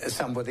 but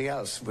somebody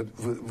else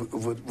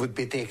would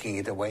be taking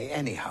it away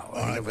anyhow.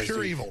 I mean,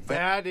 pure evil.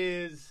 That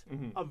is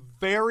a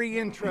very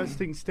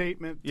interesting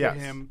statement to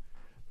him,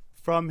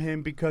 from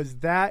him, because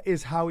that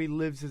is how he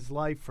lives his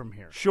life from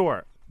here.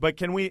 Sure. But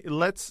can we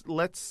let's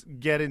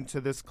get into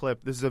this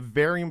clip. This is a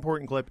very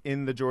important clip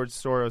in the George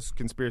Soros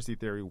conspiracy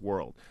theory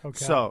world.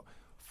 Okay. So,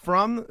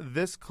 from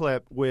this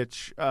clip,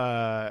 which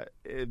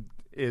it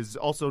is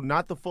also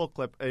not the full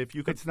clip, if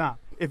you could, It's not.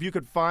 If you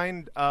could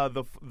find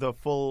the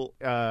full,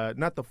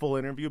 not the full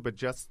interview, but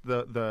just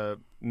the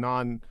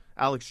non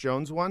Alex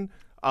Jones one,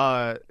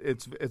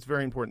 it's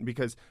very important,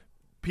 because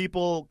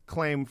people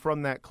claim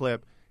from that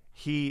clip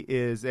he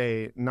is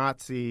a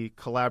Nazi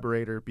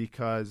collaborator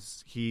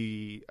because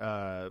he,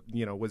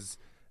 was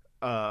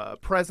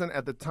present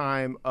at the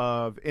time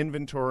of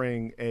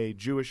inventorying a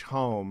Jewish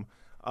home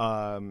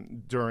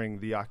during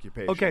the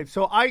occupation. Okay,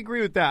 so I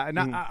agree with that, and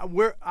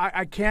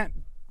I can't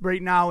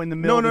right now in the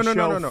middle of the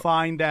show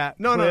find that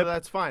No, clip,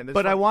 that's fine.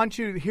 But I want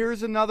you.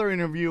 Here's another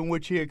interview in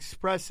which he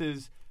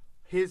expresses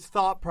his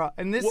thought process,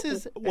 and this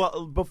is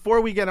well.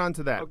 Before we get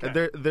onto that,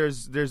 Okay.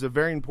 there's a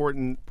very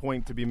important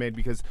point to be made,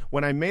 because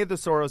when I made the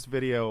Soros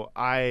video,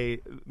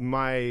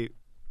 my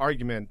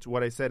argument,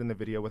 what I said in the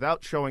video,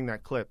 without showing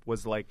that clip,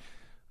 was like,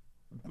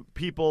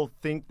 people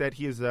think that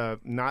he is a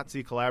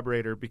Nazi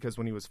collaborator because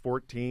when he was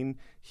 14,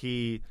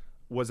 he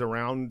was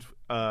around.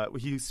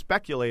 He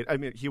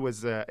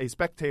was a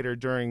spectator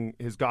during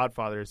his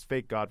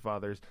fake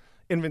godfather's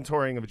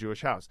inventorying of a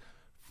Jewish house.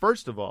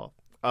 First of all,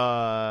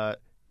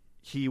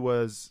 he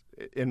was,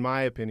 in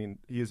my opinion,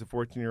 he is a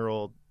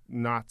 14-year-old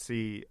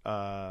Nazi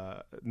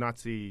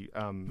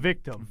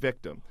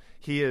victim.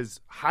 He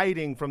is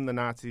hiding from the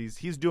Nazis.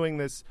 He's doing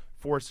this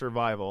for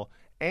survival,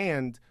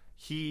 and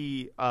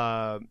he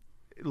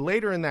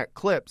later in that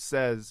clip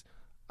says,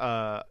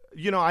 I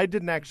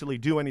didn't actually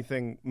do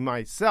anything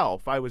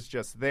myself. I was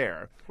just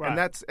there.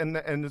 Right.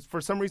 And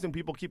for some reason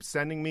people keep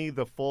sending me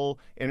the full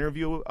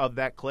interview of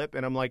that clip,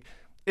 and I'm like,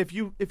 if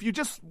you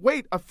just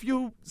wait a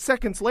few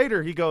seconds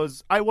later, he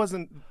goes, I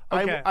wasn't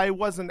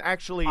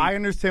actually. I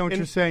understand what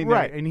you're saying there,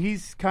 right? And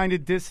he's kind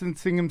of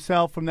distancing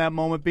himself from that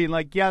moment, being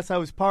like, "Yes, I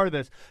was part of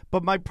this."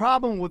 But my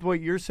problem with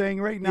what you're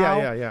saying right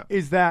now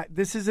is that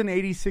this is an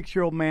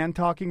 86-year-old man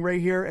talking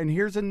right here, and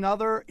here's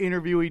another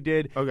interview he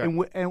did. Okay.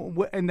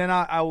 And then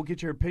I will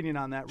get your opinion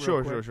on that.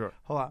 Real quick. Sure.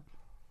 Hold on.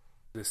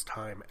 This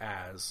time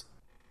as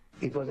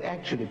It was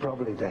actually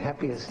probably the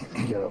happiest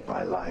year of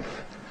my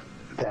life,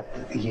 that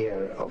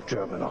year of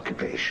German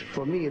occupation.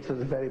 For me, it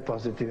was a very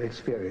positive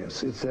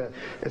experience. It's a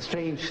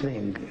strange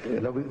thing,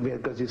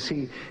 because you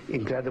see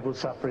incredible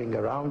suffering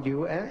around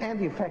you,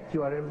 and in fact,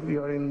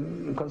 you're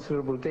in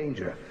considerable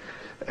danger.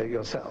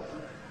 yourself.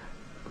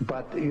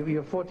 But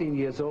you're 14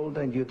 years old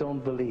and you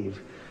don't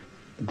believe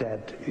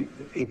that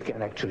it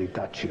can actually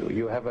touch you.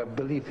 You have a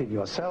belief in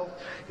yourself,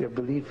 your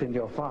belief in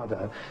your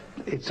father.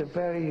 It's a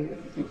very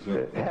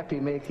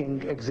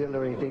happy-making,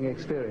 exhilarating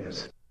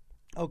experience.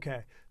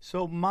 Okay,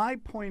 so my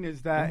point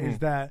is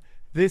that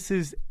this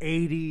is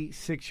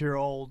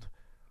 86-year-old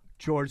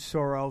George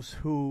Soros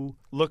who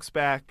looks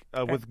back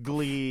with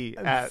glee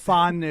at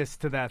fondness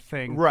to that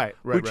thing,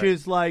 which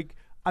is like,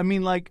 I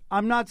mean, like,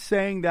 I'm not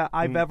saying that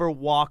I've ever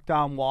walked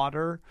on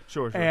water,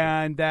 Sure.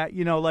 and that,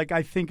 you know, like,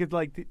 I think it's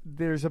like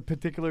there's a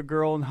particular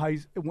girl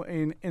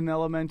in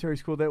elementary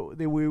school that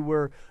we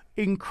were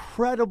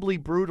incredibly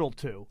brutal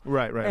to.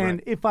 Right.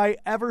 And if I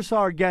ever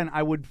saw her again,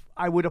 I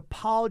would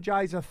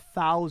apologize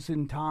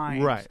 1,000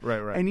 times. Right.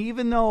 And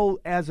even though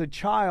as a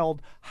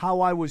child, how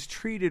I was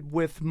treated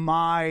with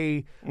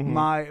my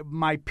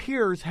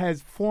peers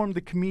has formed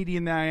the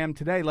comedian that I am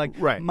today. Like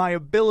my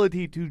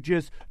ability to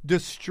just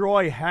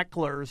destroy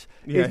hecklers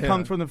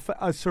comes from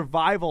a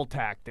survival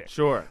tactic.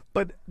 Sure.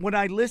 But when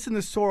I listen to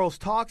Soros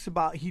talks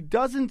about, he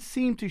doesn't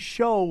seem to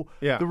show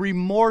Yeah. the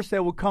remorse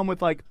that would come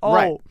with like,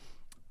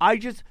 I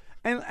just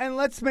and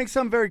let's make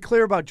something very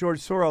clear about George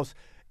Soros.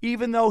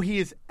 Even though he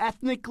is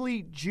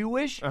ethnically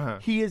Jewish,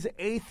 he is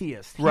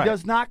atheist. He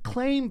does not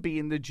claim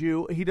being the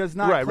Jew. He does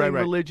not claim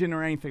religion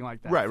or anything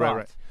like that.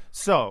 Right.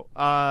 So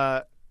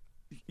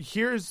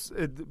here's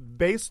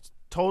based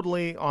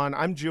totally on,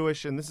 I'm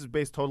Jewish, and this is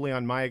based totally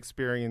on my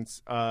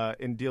experience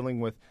in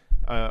dealing with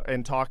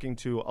and talking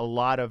to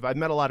I've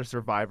met a lot of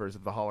survivors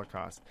of the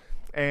Holocaust.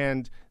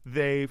 And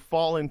they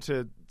fall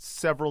into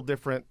several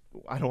different,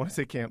 I don't want to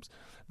say camps,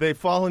 they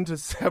fall into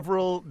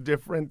several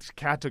different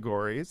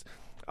categories.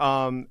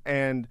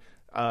 And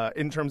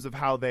in terms of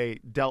how they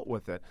dealt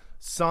with it.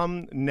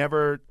 Some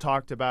never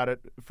talked about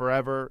it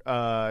forever.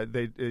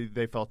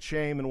 They felt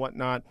shame and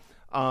whatnot.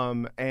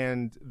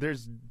 And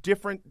there's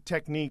different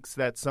techniques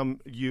that some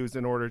use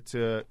in order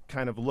to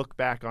kind of look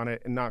back on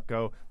it and not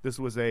go, this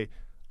was a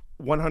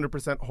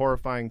 100%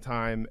 horrifying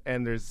time.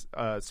 And there's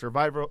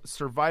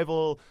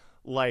survival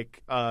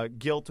like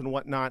guilt and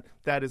whatnot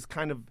that is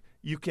kind of,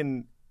 you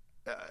can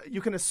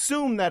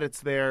assume that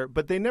it's there,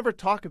 but they never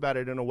talk about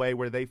it in a way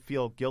where they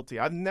feel guilty.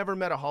 I've never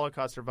met a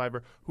Holocaust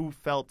survivor who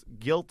felt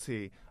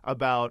guilty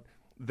about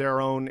their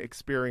own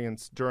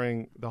experience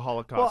during the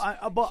Holocaust.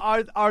 Well,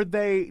 but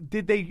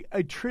did they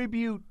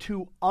attribute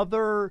to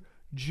other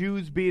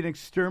Jews being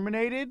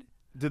exterminated?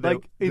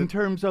 In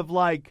terms of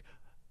like,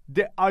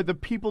 are the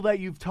people that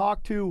you've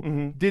talked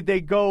to, did they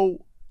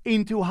go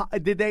into,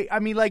 I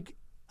mean, like,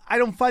 I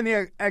don't find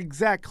the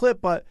exact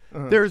clip, but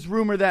there's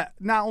rumor that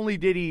not only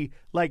did he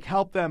like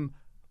help them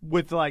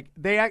with like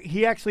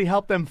he actually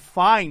helped them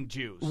find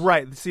Jews.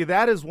 Right. See,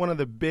 that is one of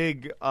the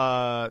big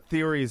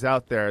theories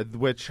out there,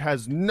 which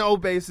has no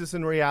basis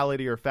in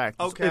reality or fact.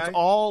 Okay. It's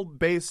all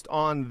based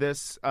on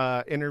this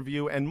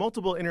interview and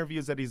multiple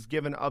interviews that he's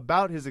given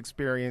about his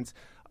experience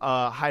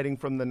hiding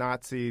from the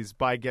Nazis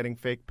by getting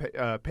fake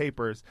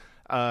papers.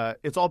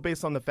 It's all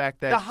based on the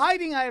fact that the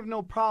hiding I have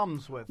no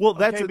problems with. Well,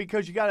 that's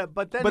because you got to.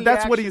 But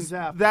that's what he's.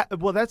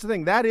 Well, that's the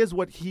thing. That is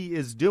what he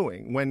is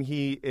doing when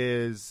he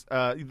is.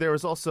 There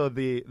was also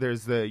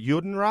there's the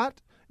Judenrat,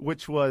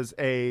 which was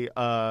a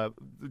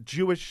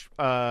Jewish,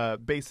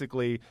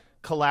 basically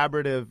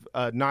collaborative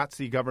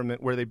Nazi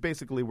government where they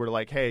basically were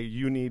like, hey,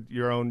 you need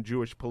your own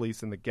Jewish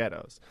police in the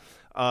ghettos.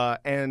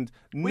 And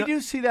we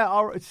do see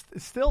that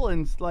still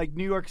in like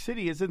New York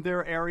City. Isn't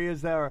there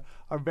areas that are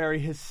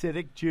very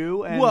Hasidic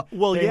Jew and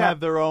they have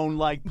their own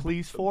like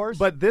police force?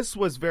 But this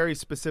was very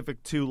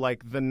specific to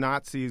like the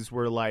Nazis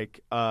were like,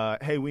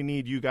 hey, we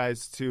need you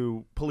guys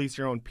to police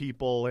your own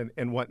people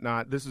and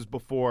whatnot. This is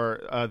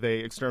before they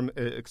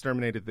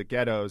exterminated the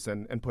ghettos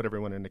and put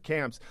everyone into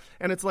camps.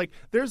 And it's like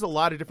there's a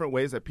lot of different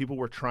ways that people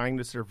were trying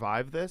to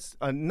survive this,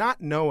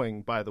 not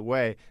knowing, by the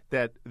way,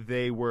 that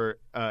they were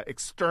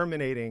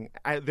exterminating.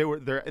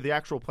 The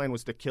actual plan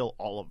was to kill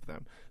all of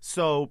them.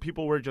 So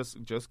people were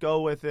just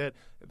go with it.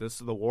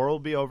 The war will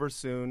be over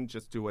soon.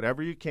 Just do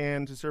whatever you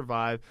can to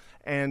survive.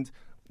 And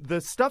the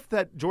stuff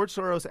that George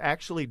Soros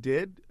actually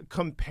did,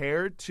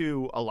 compared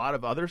to a lot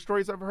of other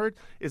stories I've heard,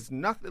 is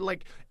nothing.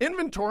 Like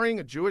inventorying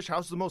a Jewish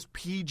house is the most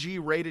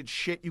PG-rated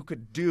shit you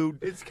could do.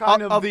 It's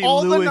kind of the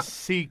Louis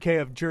C.K.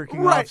 of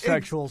jerking off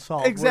sexual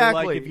assault.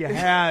 Exactly. Where, like, if you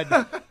had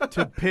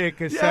to pick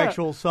a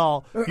sexual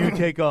assault, you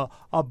take a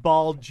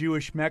bald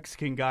Jewish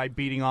Mexican guy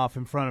beating off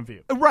in front of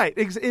you. Right.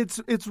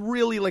 It's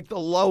really like the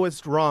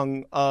lowest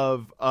rung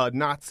of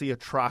Nazi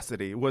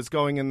atrocity was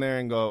going in there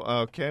and go,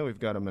 okay, we've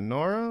got a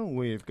menorah,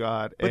 we've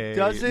got But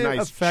does it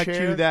nice affect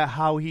chair. you that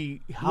how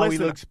he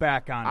looks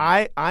back on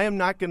it? I am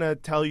not going to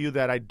tell you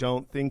that I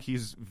don't think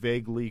he's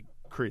vaguely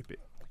creepy.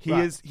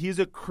 He's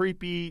a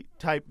creepy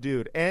type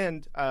dude.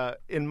 And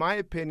in my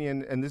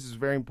opinion, and this is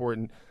very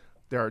important,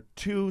 there are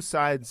two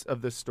sides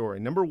of this story.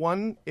 Number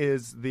one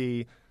is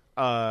the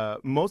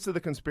most of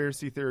the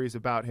conspiracy theories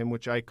about him,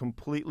 which I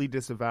completely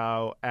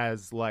disavow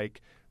as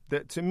like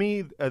To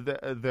me,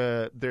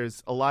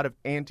 there's a lot of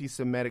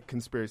anti-Semitic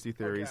conspiracy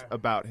theories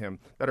about him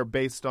that are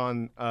based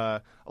on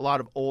a lot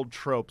of old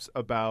tropes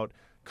about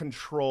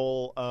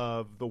control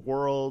of the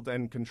world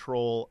and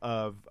control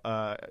of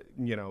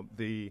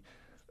the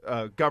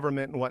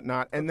government and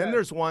whatnot. And then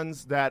there's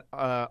ones that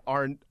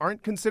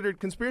aren't considered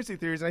conspiracy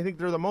theories, and I think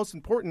they're the most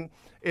important.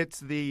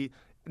 It's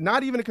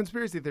not even a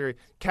conspiracy theory.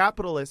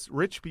 Capitalists,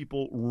 rich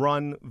people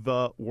run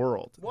the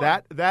world.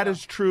 Wow. That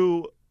is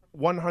true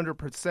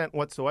 100%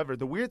 whatsoever.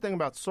 The weird thing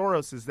about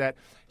Soros is that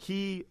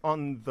he,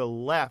 on the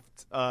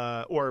left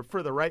or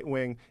for the right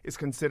wing, is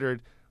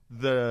considered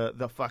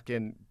the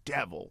fucking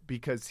devil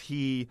because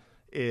he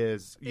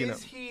is,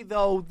 Is he,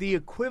 though, the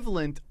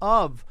equivalent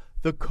of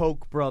the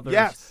Koch brothers?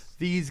 Yes.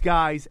 These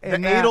guys.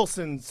 And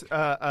Adelsons,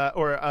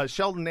 or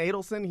Sheldon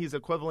Adelson, he's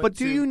equivalent But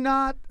to... do you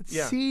not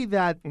see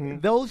that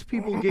those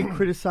people get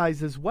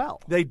criticized as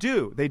well? They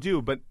do,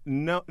 but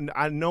no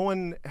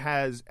one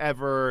has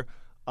ever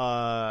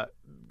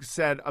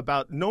said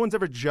about... No one's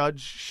ever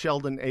judged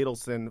Sheldon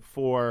Adelson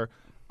for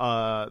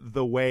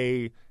the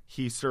way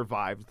he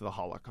survived the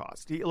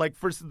Holocaust.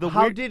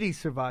 How did he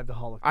survive the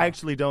Holocaust? I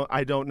actually don't.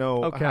 I don't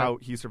know how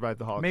he survived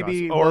the Holocaust.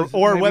 Maybe or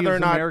whether or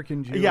not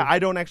American Jew. Yeah, I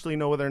don't actually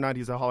know whether or not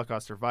he's a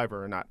Holocaust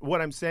survivor or not.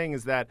 What I'm saying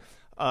is that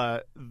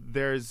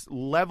there's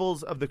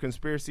levels of the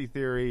conspiracy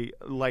theory.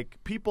 Like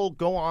people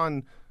go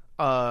on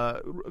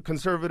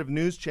conservative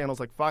news channels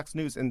like Fox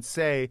News and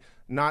say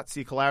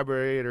Nazi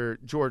collaborator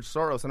George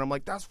Soros, and I'm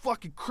like, that's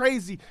fucking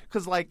crazy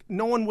because like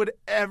no one would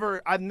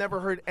ever. I've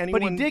never heard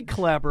anyone. But he did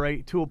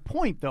collaborate to a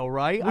point, though,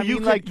 right? Well, you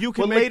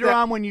can later that,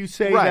 on when you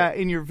say that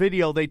in your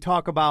video, they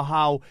talk about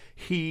how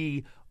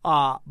he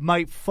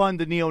might fund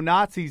the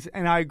neo-Nazis,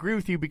 and I agree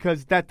with you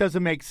because that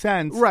doesn't make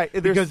sense. Right.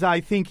 Because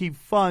I think he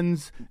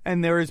funds,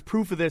 and there is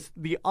proof of this,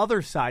 the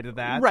other side of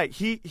that. Right.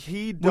 He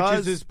does. Which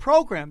is his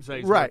programs that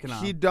he's working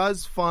on. He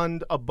does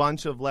fund a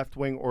bunch of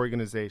left-wing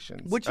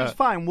organizations. Which is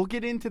fine. We'll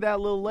get into that a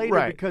little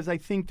later because I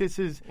think this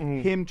is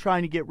him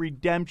trying to get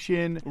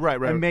redemption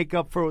and make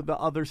up for the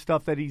other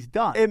stuff that he's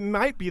done. It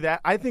might be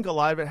that. I think a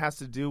lot of it has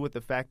to do with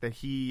the fact that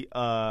he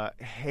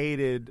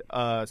hated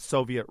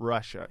Soviet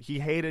Russia. He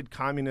hated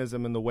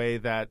communism in the way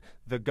that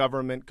the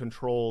government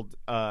controlled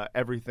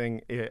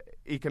everything,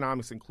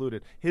 economics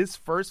included. His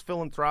first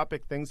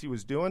philanthropic things he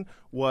was doing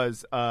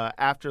was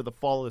after the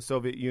fall of the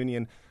Soviet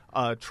Union,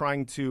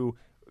 trying to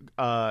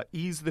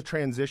ease the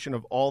transition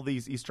of all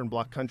these Eastern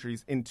Bloc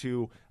countries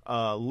into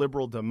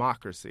liberal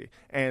democracy.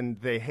 And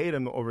they hate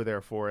him over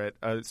there for it,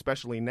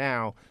 especially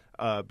now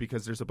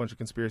because there's a bunch of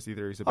conspiracy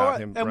theories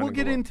about him. And we'll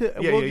get into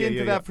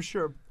that for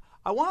sure.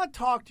 I want to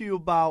talk to you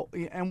about,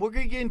 and we're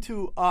going to get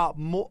into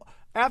more.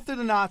 After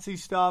the Nazi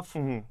stuff,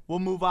 we'll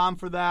move on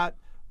for that.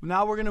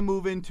 Now we're going to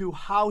move into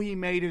how he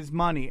made his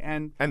money,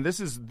 and this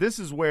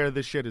is where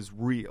this shit is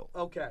real.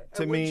 Okay,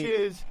 which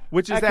is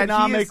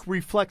economic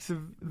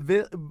reflexivity.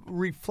 Is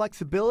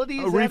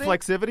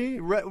reflexivity,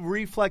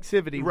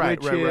 reflexivity.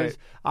 Right, which is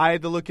I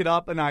had to look it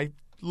up, and I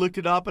looked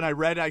it up and I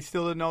read it. I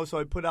still didn't know, so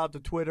I put out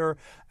to Twitter.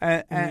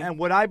 And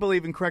what I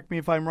believe, and correct me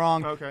if I'm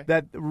wrong,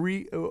 that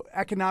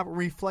economic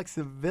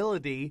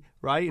reflexibility,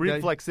 right?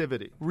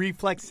 Reflexivity,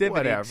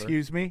 whatever.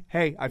 Excuse me.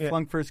 Hey, I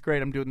flunked first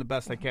grade. I'm doing the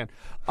best I can.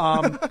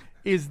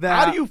 Is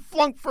that how do you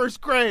flunk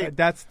first grade?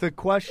 That's the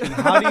question.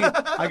 How do you?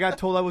 I got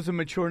told I wasn't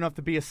mature enough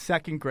to be a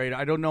second grader.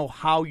 I don't know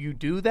how you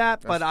do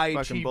that, but I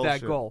achieved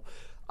bullshit. that goal.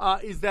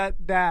 Is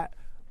that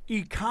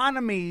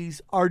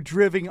economies are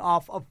driven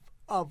off of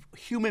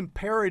human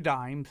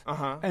paradigms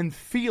and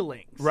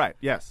feelings. Right,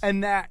 yes.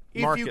 And that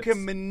if Markets. you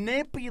can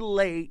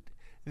manipulate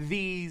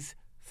these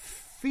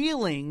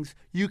feelings,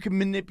 you can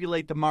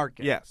manipulate the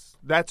market. Yes,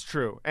 that's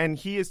true. And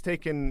he has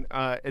taken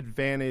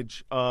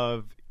advantage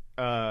of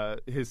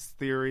his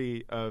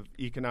theory of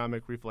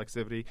economic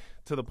reflexivity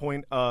to the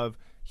point of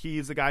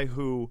he's a guy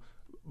who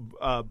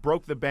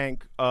broke the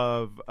Bank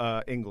of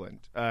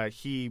England.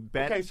 He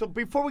bet... Okay, so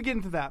before we get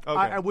into that,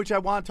 which I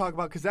want to talk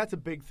about because that's a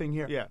big thing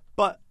here. Yeah.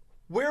 But...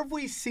 where have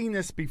we seen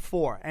this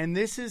before? And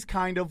this is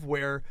kind of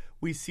where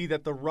we see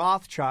that the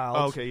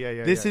Rothschilds.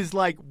 This is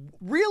like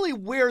really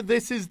where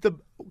this is the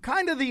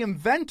kind of the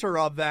inventor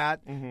of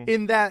that.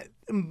 In that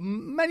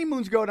many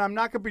moons ago, and I'm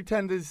not going to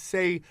pretend to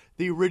say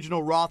the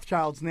original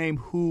Rothschilds' name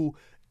who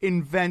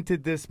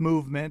invented this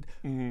movement.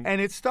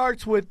 And it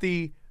starts with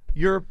the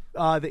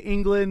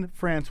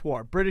England-France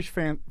War,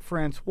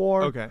 British-France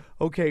War.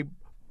 Okay.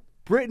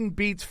 Britain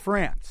beats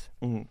France,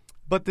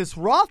 but this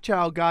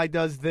Rothschild guy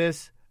does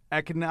this.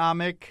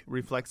 Economic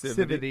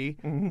reflexivity,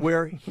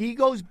 where he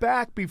goes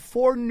back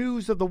before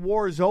news of the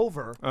war is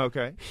over.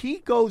 Okay. He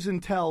goes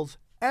and tells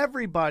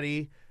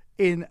everybody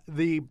in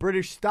the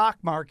British stock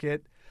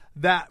market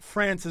that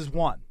France has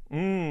won.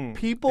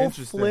 People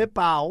flip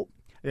out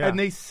and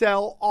they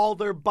sell all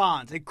their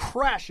bonds. It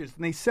crashes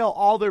and they sell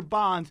all their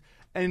bonds.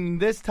 And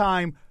this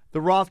time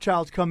the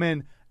Rothschilds come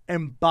in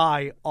and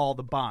buy all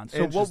the bonds.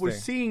 So what we're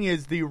seeing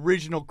is the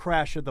original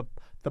crash of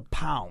the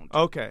pound.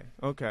 Okay.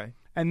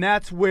 And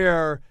that's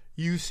where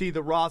you see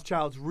the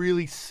Rothschilds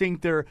really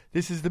sink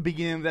this is the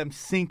beginning of them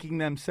sinking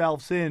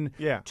themselves in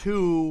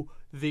to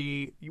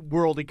the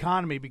world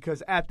economy,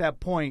 because at that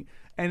point,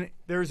 and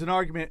there's an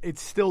argument, it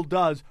still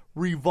does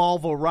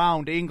revolve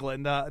around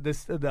England.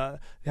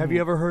 Have you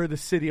ever heard of the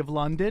City of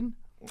London?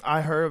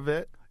 I heard of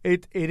it.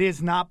 It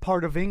is not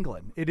part of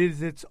England. It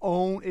is its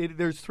own.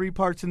 There's 3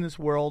 parts in this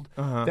world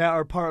that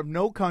are part of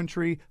no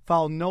country,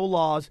 follow no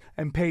laws,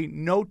 and pay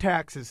no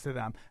taxes to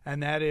them.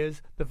 And that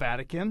is the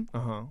Vatican,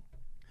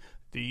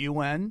 the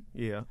UN,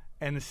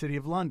 and the City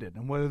of London.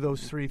 And what are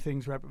those 3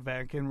 things?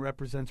 Vatican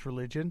represents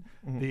religion,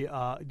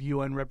 the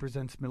UN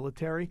represents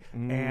military,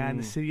 and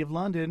the City of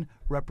London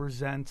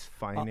represents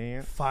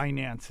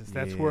finances.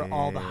 That's where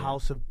all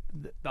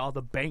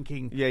the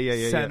banking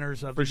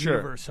centers of the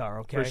universe are.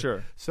 Okay, for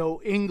sure.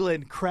 So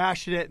England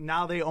crashed it.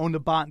 Now they own the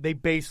bond. They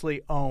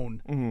basically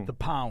own the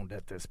pound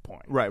at this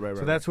point. Right.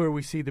 So that's where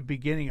we see the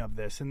beginning of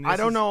this. And I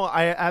don't know.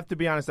 I have to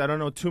be honest. I don't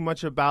know too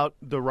much about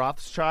the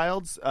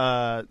Rothschilds.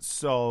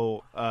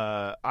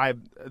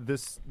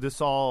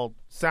 This all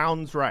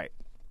sounds right.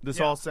 This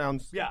all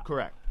sounds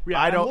correct.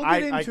 Yeah, I don't. We'll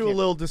get into a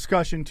little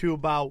discussion too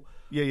about.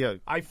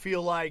 I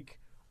feel like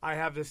I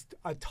have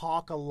I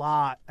talk a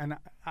lot, and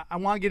I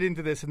want to get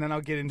into this, and then I'll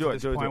get into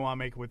this point I want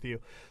to make with you.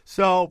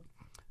 So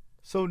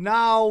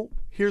now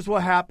here's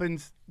what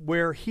happens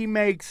where he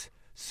makes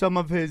some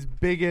of his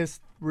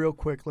biggest. Real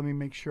quick, let me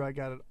make sure I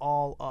got it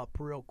all up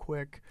real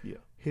quick. Yeah.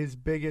 His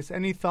biggest.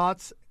 Any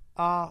thoughts?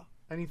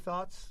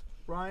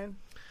 Ryan?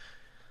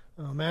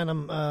 Oh man,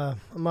 I'm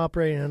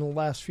operating on the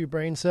last few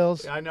brain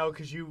cells. I know,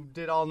 because you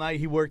did all night.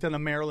 He worked on the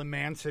Marilyn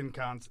Manson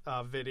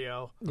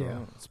video. Yeah.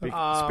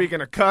 Speaking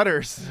of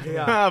cutters,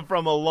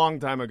 from a long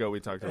time ago,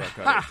 we talked about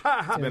cutters.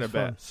 It's been a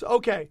bit.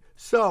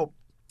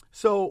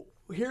 So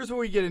here's what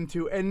we get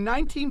into. In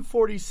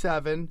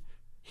 1947,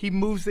 he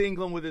moves to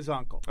England with his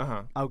uncle.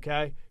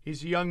 Okay,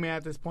 he's a young man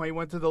at this point. He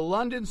went to the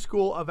London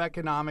School of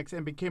Economics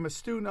and became a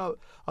student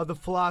of the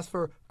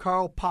philosopher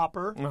Karl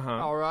Popper.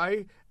 All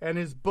right, and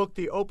his book,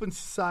 The Open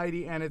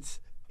Society and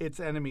Its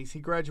Enemies. He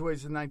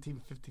graduates in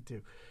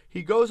 1952.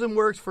 He goes and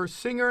works for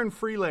Singer and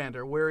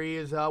Freelander, where he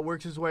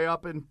works his way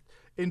up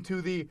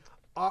into the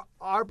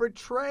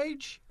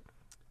arbitrage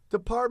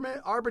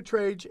department.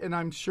 Arbitrage, and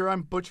I'm sure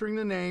I'm butchering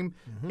the name,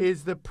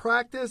 is the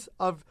practice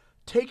of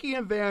taking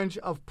advantage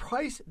of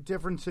price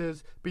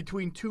differences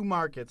between 2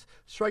 markets,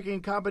 striking a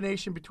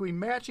combination between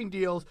matching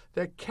deals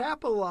that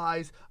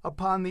capitalize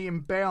upon the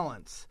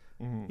imbalance.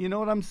 You know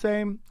what I'm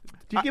saying?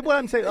 Do you get what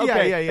I'm saying?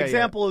 Okay.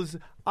 Example is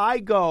I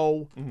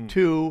go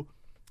to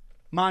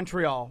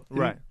Montreal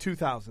in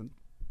 2000.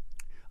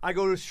 I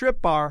go to a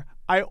strip bar.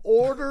 I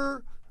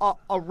order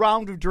a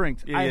round of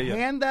drinks. I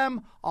hand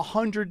them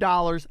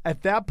 $100.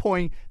 At that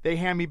point, they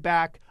hand me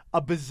back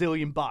 $1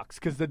 bazillion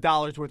because the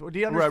dollar's worth. Do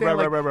you understand?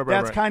 Right.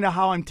 That's kind of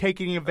how I'm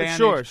taking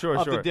advantage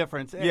of the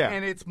difference.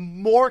 And it's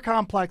more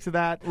complex than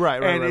that.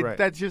 Right.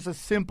 That's just a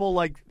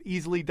simple,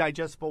 easily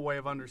digestible way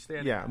of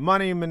understanding. Yeah,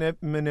 money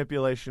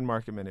manipulation,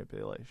 market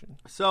manipulation.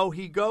 So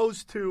he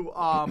goes to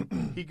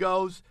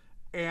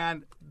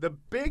and the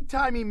big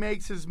time he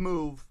makes his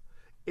move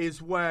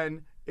is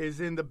in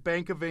the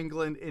Bank of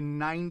England in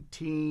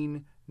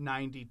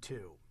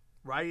 1992.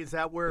 Right? Is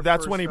that where?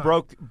 That's when he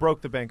broke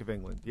the Bank of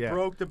England. Yeah,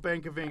 broke the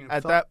Bank of England.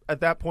 At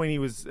that point, he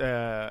was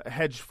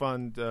hedge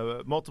fund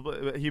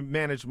He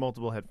managed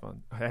multiple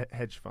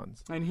hedge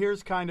funds. And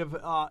here's kind of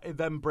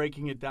them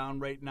breaking it down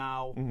right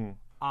now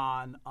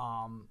on.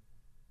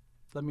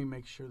 Let me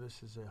make sure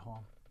this is at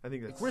home. I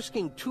think that's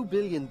risking $2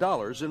 billion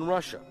in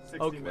Russia.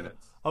 60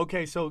 minutes.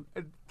 Okay, so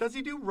does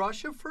he do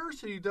Russia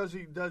first,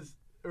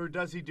 or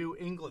does he do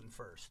England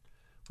first?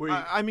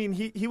 I mean,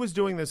 he was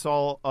doing this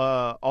all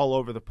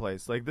over the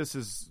place. This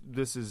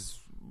is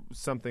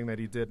something that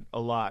he did a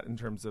lot in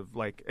terms of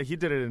he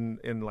did it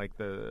in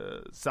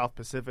the South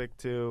Pacific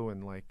too,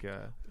 and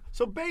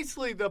So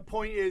basically, the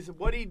point is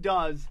what he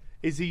does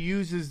is he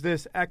uses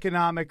this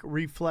economic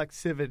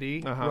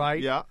reflexivity,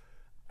 right? Yeah.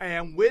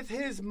 And with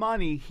his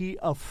money, he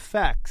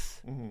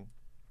affects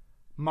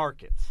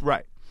markets.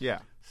 Right. Yeah.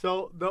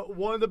 So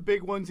one of the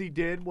big ones he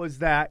did was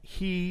that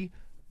in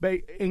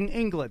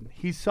England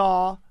he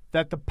saw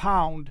that the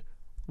pound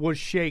was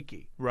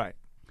shaky. Right.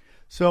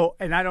 So,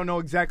 and I don't know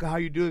exactly how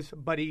you do this,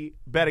 but he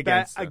bet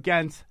against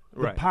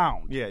the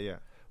pound. Yeah.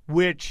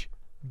 Which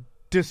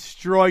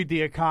destroyed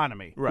the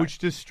economy, which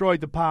destroyed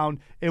the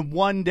pound. And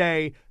one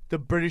day, the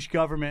British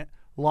government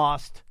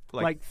lost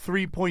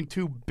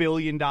 $3.2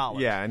 billion.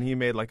 Yeah, and he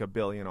made $1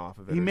 billion off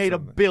of it. He made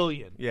 $1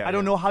 billion. Yeah, I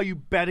don't know how you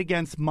bet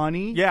against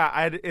money.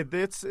 Yeah,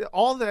 it's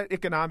all that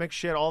economic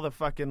shit, all the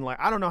fucking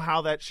I don't know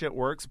how that shit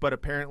works, but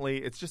apparently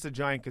it's just a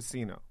giant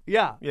casino.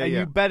 Yeah,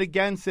 you bet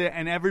against it,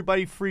 and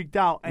everybody freaked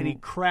out, and he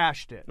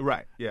crashed it.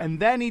 Right. Yeah. And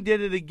then he did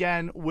it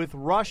again with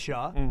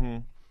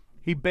Russia.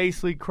 He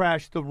basically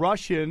crashed the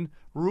Russian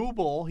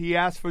ruble. He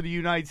asked for the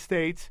United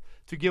States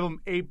to give him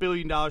 $8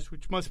 billion,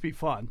 which must be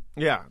fun.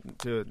 Yeah,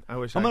 dude. I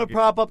wish I'm going to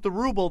prop up the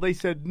ruble. They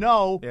said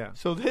no. Yeah.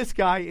 So this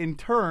guy, in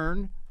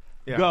turn,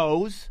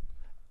 goes,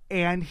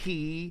 and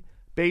he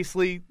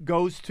basically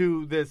goes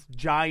to this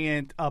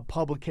giant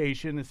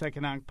publication, this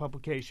economic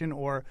publication,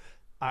 or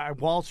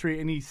Wall Street,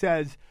 and he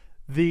says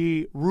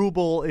the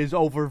ruble is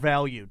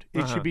overvalued.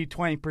 It should be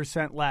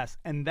 20% less,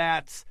 and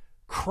that's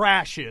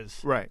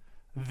crashes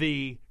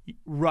the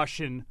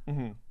Russian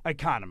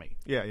economy.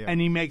 Yeah. And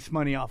he makes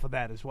money off of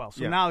that as well.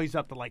 So now he's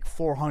up to like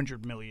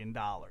 $400 million.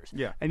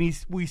 Yeah. And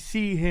we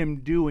see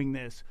him doing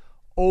this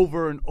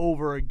over and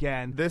over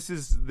again. This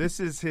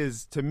is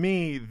his, to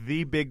me,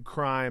 the big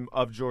crime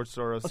of George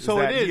Soros. So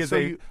that it is. He is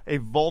So a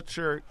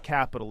vulture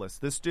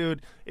capitalist. This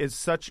dude is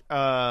such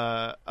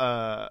like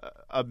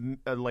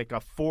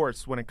a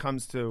force when it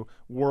comes to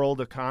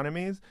world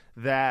economies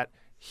that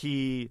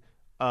he,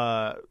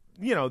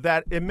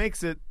 that it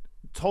makes it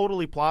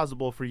totally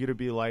plausible for you to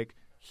be like,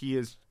 he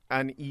is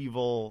an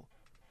evil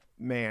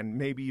man,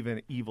 maybe even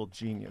an evil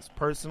genius.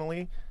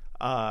 Personally,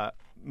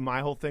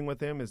 my whole thing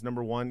with him is,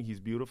 number one, he's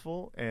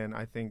beautiful, and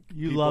I think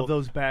you love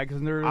those bags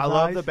under his eyes. I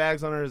love the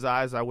bags under his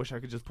eyes. I wish I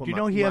could just put. Do you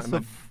know he has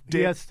to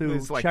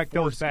like check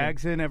those foreskin.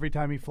 bags in every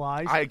time he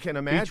flies? I can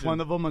imagine. Each one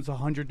of them is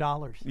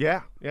 $100.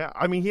 Yeah.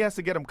 I mean, he has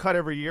to get them cut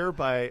every year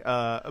by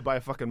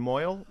a fucking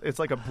moil. It's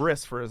like a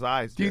bris for his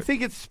eyes. Do you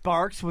think it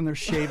sparks when they're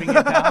shaving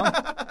it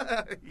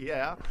down?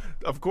 Yeah,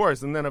 of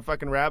course. And then a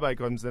fucking rabbi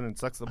comes in and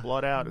sucks the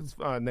blood out.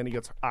 And then he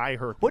gets eye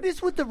hurt. What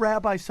is with the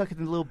rabbi sucking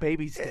the little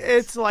baby sticks?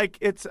 It's like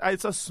it's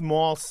a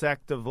small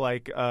sect of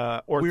like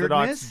Orthodox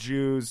Weirdness?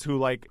 Jews who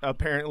like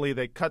apparently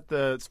they cut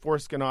the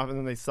foreskin off and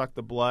then they suck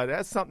the blood. It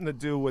has something to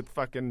do with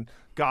fucking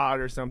God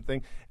or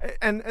something.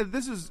 And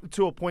this is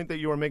to a point that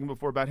you were making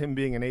before about him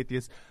being an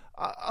atheist.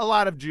 A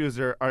lot of Jews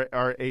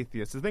are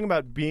atheists. The thing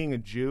about being a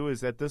Jew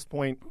is at this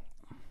point,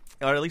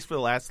 or at least for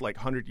the last like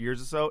 100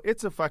 years or so,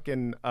 it's a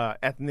fucking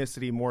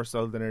ethnicity more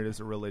so than it is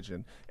a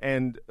religion.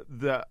 And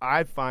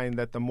I find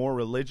that the more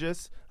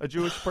religious a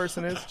Jewish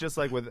person is, just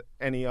like with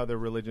any other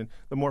religion,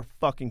 the more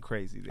fucking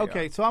crazy they are.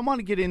 Okay, so I want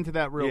to get into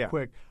that real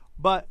quick.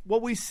 But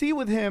what we see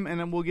with him, and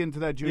then we'll get into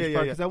that Jewish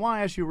part, because I want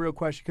to ask you a real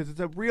question, because it's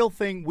a real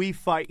thing we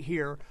fight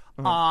here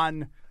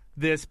on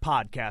this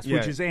podcast,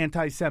 which is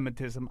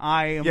anti-Semitism.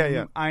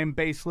 I am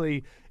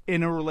basically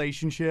in a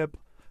relationship,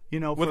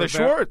 with a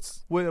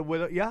Schwartz.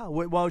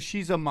 Well,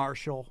 she's a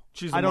Marshall.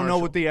 I don't know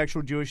what the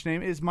actual Jewish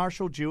name is.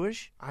 Marshall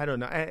Jewish? I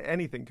don't know.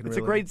 Anything can. It's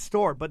a great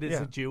store, but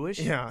is it Jewish?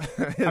 Yeah,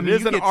 I mean, it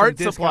is an art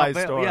supply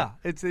store. Yeah,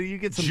 you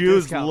get some.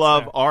 Jews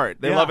love there. art.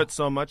 They love it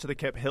so much they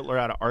kept Hitler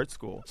out of art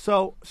school.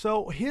 So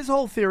his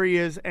whole theory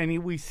is,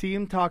 and we see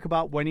him talk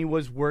about when he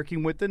was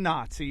working with the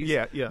Nazis.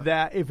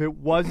 That if it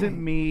wasn't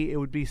me, it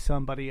would be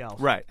somebody else.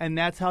 Right. And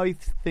that's how he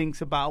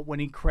thinks about when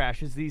he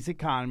crashes these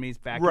economies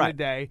back in the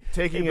day.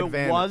 Taking if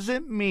advantage. It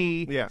wasn't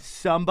me,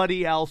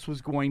 somebody else was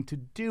going to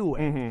do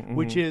it,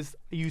 which is.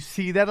 You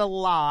see that a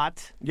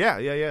lot. Yeah.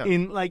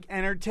 In like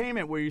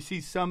entertainment, where you see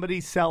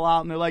somebody sell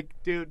out and they're like,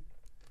 dude,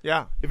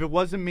 if it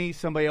wasn't me,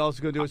 somebody else is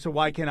going to do it, so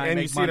why can't I make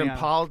money? And you see it in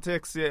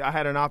politics. I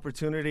had an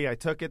opportunity. I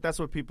took it. That's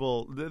what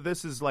people,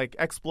 this is like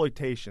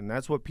exploitation.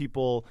 That's what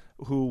people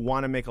who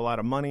want to make a lot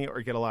of money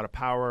or get a lot of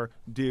power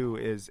do,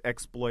 is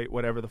exploit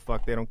whatever the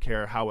fuck. They don't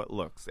care how it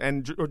looks.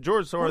 And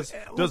George Soros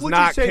does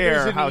not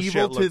care how shit looks. Would you say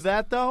there's an evil to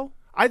that, though?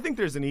 I think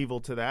there's an evil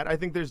to that. I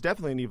think there's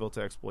definitely an evil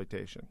to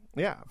exploitation.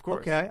 Yeah, of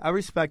course. Okay, I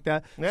respect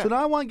that. Yeah. So now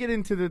I want to get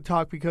into the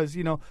talk because,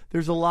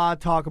 there's a lot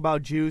of talk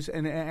about Jews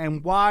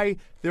and why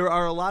there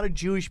are a lot of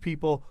Jewish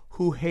people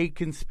who hate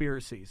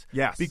conspiracies.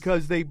 Yes.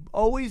 Because they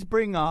always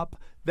bring up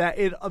that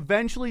it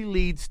eventually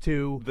leads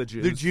to the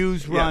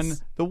Jews run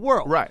the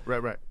world. Right.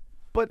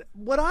 But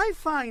what I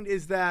find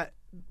is that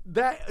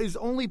is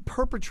only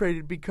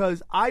perpetrated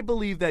because I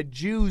believe that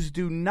Jews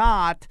do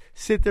not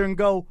sit there and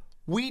go,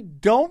 we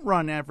don't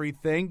run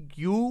everything.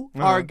 You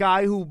are a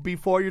guy who,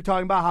 before you're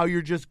talking about how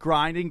you're just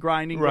grinding.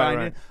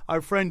 Right.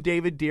 Our friend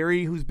David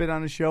Deary, who's been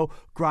on the show,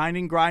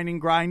 grinding.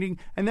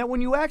 And then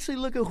when you actually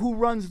look at who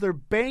runs their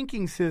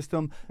banking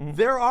system,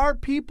 there are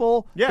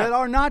people that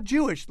are not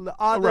Jewish.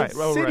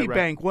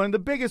 Citibank, one of the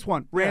biggest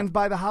ones, ran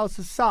by the House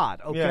of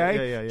Saud,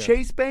 okay? Yeah.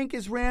 Chase Bank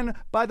is ran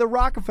by the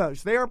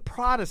Rockefellers. They are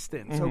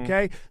Protestants,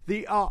 okay?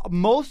 The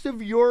most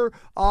of your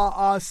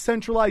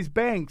centralized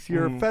banks,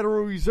 your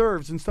Federal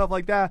Reserves and stuff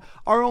like that,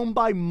 are owned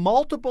by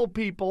multiple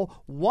people.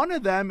 One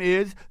of them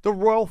is the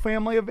royal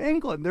family of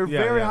England. They're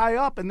very high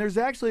up, and there's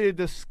actually a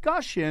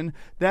discussion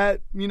that,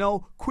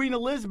 Queen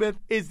Elizabeth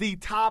is the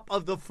top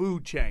of the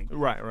food chain.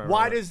 Right.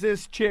 Why does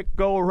this chick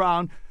go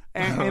around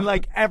and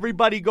like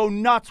everybody go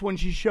nuts when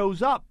she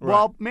shows up? Right.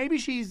 Well, maybe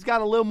she's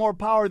got a little more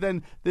power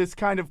than this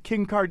kind of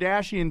Kim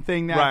Kardashian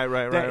thing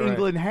that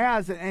England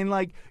has. And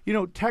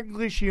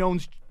technically she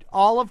owns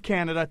all of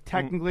Canada,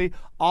 technically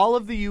all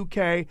of the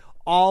UK,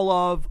 all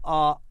of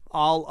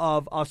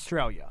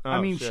Australia.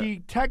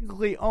 She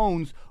technically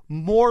owns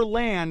more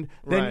land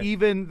than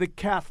even the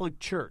Catholic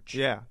Church.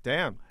 Yeah,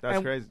 damn.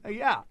 That's crazy.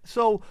 Yeah.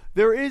 So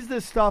there is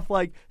this stuff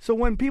so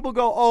when people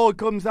go, it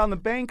comes down to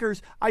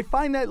bankers, I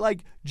find that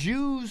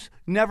Jews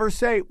never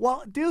say,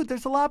 well, dude,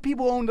 there's a lot of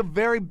people who own the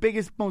very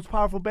biggest, most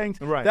powerful banks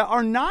that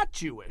are not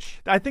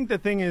Jewish. I think the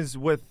thing is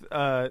with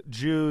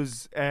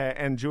Jews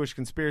and Jewish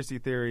conspiracy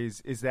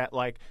theories is that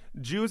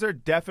Jews are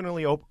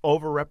definitely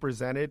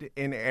overrepresented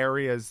in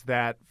areas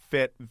that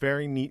fit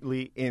very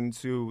neatly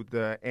into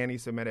the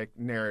anti-Semitic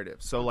narrative.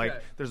 So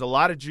Like, there's a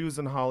lot of Jews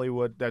in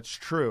Hollywood. That's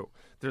true.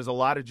 There's a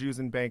lot of Jews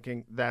in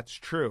banking. That's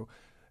true.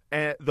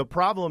 And the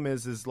problem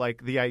is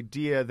like the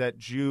idea that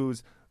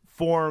Jews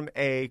form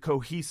a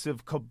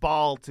cohesive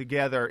cabal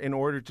together in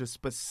order to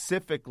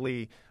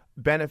specifically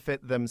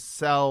benefit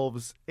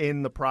themselves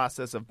in the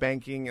process of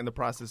banking, in the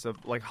process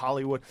of like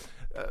Hollywood.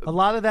 A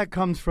lot of that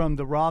comes from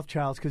the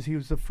Rothschilds because he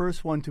was the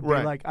first one to be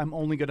like, I'm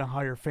only going to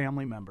hire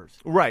family members.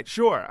 Right,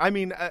 sure. I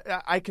mean,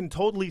 I can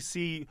totally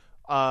see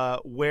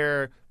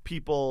where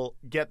people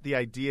get the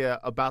idea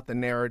about the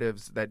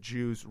narratives that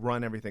Jews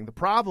run everything. The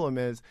problem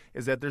is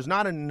that there's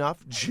not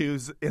enough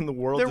Jews in the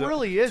world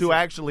to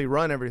actually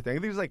run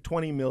everything. There's like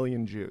 20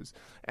 million Jews.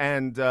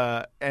 And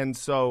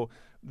so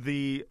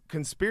the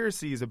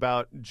conspiracies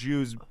about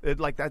Jews,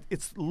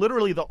 it's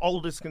literally the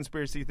oldest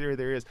conspiracy theory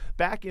there is.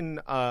 Back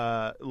in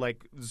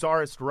like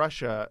Tsarist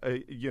Russia,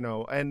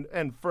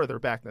 and further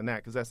back than that,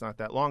 because that's not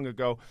that long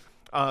ago,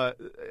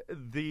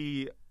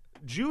 the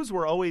Jews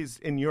were always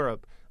in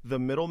Europe the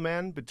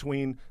middleman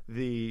between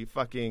the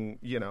fucking,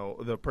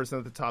 the person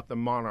at the top, the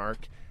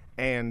monarch,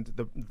 and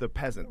the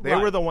peasant. They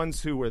were the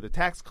ones who were the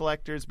tax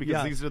collectors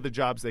because these are the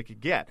jobs they could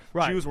get.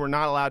 Right. Jews were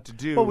not allowed to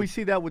do. Well, we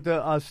see that with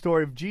the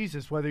story of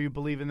Jesus, whether you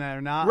believe in that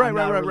or not. I'm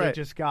not a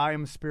religious guy.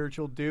 I'm a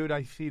spiritual dude.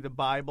 I see the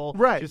Bible.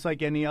 Right. Just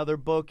like any other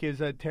book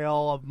is a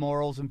tale of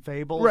morals and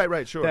fables.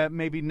 Right, sure. That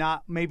maybe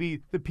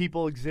the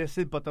people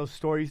existed, but those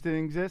stories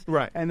didn't exist.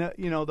 Right. And,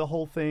 the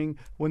whole thing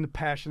when the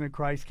Passion of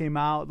Christ came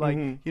out, like,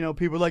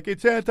 people were like,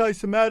 it's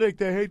anti-Semitic.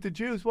 They hate the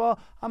Jews. Well,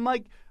 I'm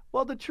like,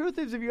 well, the truth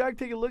is, if you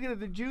take a look at it,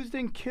 the Jews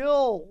didn't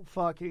kill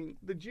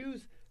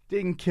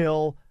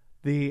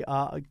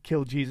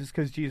Jesus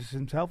because Jesus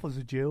himself was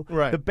a Jew.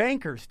 Right. The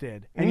bankers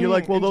did. And you're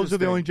like, well, those are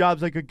the only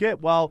jobs they could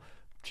get. Well,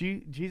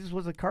 Jesus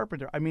was a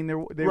carpenter. I mean,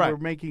 they were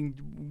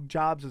making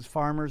jobs as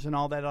farmers and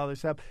all that other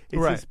stuff.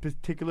 It's this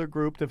particular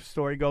group. The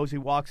story goes, he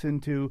walks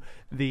into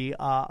the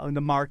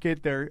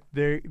market.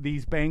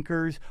 These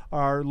bankers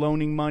are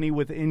loaning money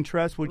with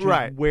interest, which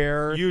is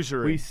where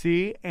usury we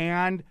see.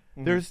 And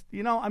there's,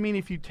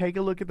 if you take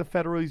a look at the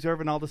Federal Reserve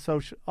and all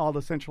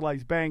the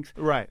centralized banks,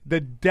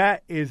 the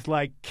debt is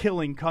like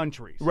killing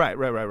countries. Right.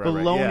 The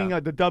loaning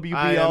of the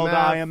WBO, the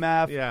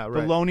IMF,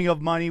 the loaning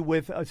of money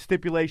with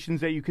stipulations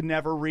that you can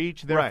never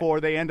reach. Therefore,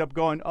 they end up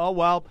going, oh,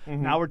 well,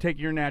 now we're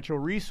taking your natural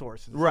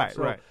resources. Right.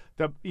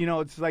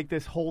 It's like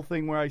this whole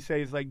thing where I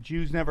say it's like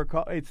Jews never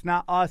it's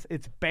not us,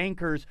 it's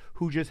bankers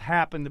who just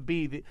happen to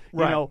be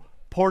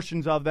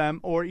portions of them,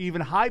 or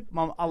even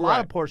a lot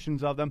of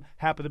portions of them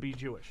happen to be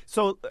Jewish.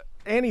 So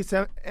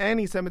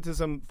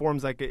anti-Semitism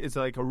forms is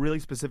a really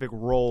specific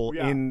role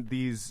in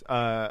these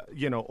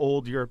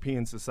old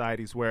European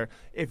societies where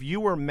if you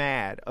were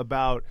mad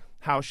about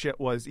how shit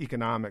was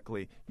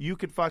economically, you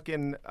could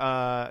fucking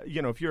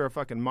if you're a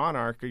fucking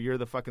monarch or you're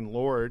the fucking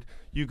lord,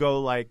 you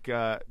go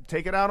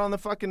take it out on the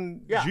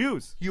fucking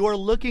Jews. You are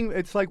looking.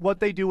 It's like what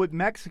they do with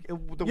Mexico.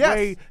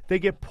 Way they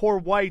get poor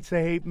whites,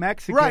 they hate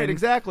Mexicans. Right,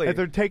 exactly. That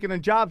they're taking the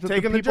jobs.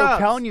 The people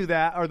telling you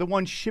that are the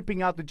ones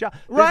shipping out the jobs.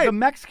 Right. The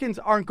Mexicans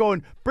aren't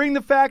going bring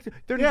the factory.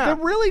 They're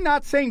really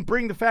not saying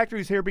bring the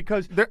factories here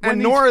because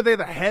nor are they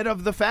the head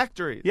of the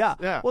factories.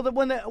 Yeah. Well,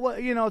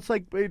 it's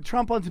like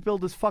Trump wants to build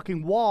this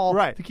fucking wall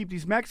to keep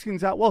these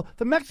Mexicans out. Well,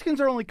 the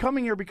Mexicans are only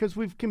coming here because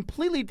we've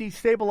completely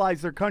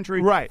destabilized their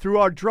country through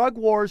our drug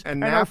wars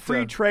and our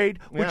free trade,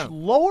 which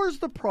lowers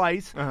the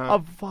price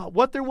of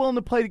what they're willing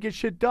to pay to get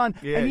shit done.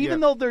 And even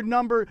though their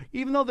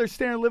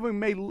standard of living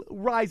may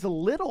rise a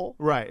little,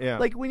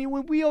 like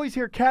when we always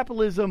hear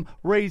capitalism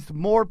raised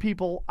more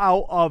people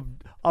out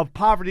of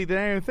poverty than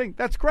anything,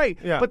 that's great.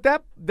 But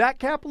that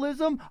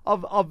capitalism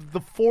of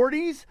the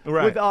 40s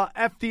with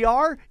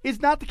FDR is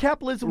not the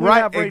capitalism we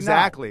have right now.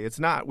 Exactly. It's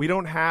not. We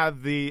don't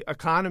have the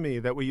economy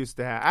that we used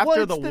to have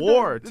after the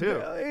war,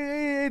 too.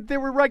 There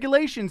were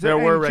regulations.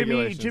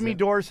 Jimmy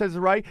Dore says it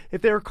right.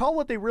 If they were called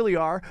what they really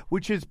are,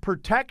 which is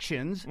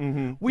protections,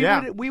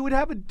 we would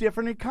have a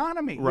different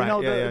economy.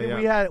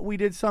 Right. We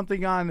did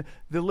something on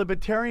the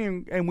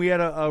libertarian, and we had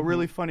a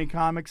really funny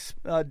comics.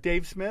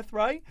 Dave Smith,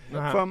 right,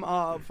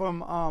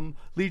 from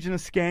Legion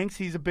of Skanks.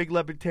 He's a big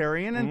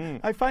libertarian, and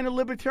I find the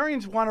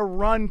libertarians want to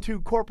run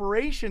to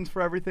corporations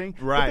for everything,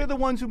 but they're the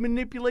ones who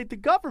manipulate the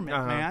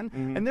government, man,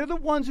 and they're the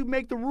ones who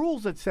make the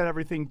rules that set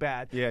everything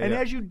bad.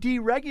 As you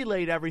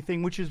deregulate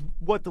everything, which is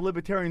what the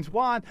libertarians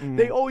want,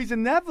 they always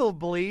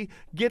inevitably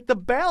get the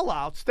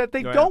bailouts that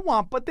they don't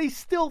want, but they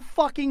still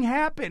fucking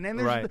happen,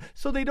 and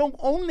so they don't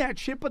own that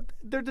shit, but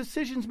their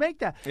decisions make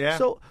that.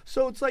 So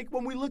it's like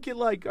when we look at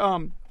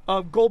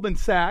Goldman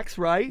Sachs,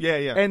 right?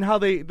 And how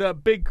the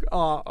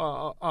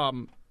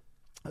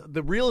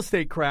real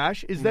estate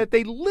crash is that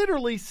they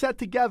literally set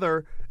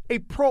together a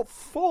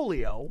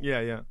portfolio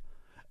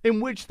in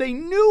which they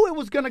knew it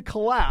was going to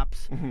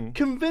collapse,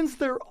 convinced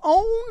their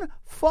own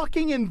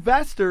fucking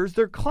investors,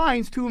 their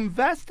clients, to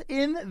invest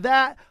in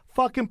that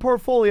fucking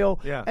portfolio,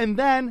 and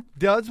then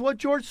does what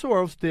George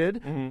Soros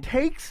did,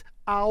 takes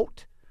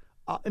out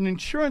an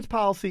insurance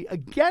policy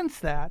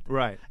against that.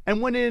 Right.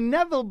 And when it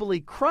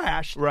inevitably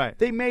crashed, Right.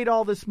 they made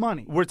all this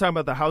money. We're talking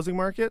about the housing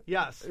market?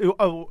 Yes.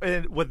 Oh,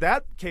 and with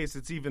that case,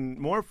 it's even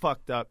more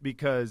fucked up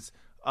because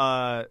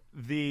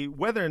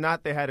whether or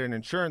not they had an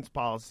insurance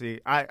policy,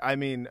 I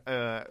mean,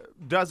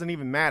 doesn't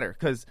even matter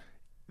because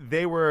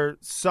they were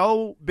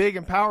so big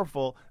and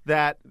powerful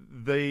that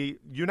the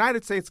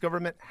United States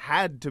government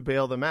had to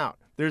bail them out.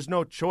 There's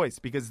no choice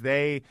because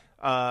the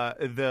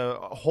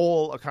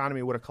whole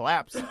economy would have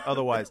collapsed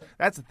otherwise.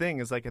 That's the thing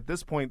is like at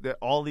this point that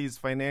all these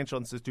financial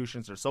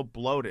institutions are so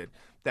bloated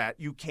that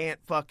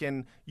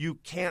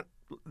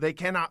they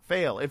cannot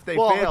fail. If they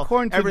fail,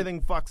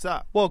 everything fucks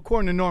up. Well,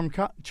 according to Noam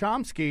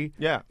Chomsky,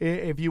 yeah.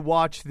 If you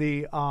watch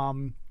the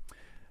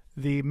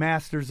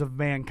Masters of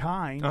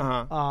Mankind,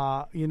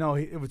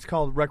 it was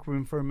called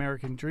Requiem for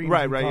American Dreams.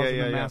 Right, He calls yeah, them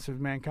yeah, the yeah. Masters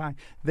of Mankind.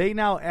 They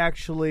now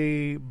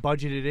actually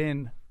budgeted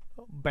in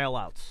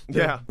bailouts.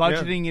 They're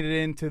budgeting it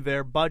into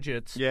their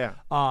budgets. Yeah.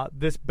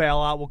 This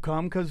bailout will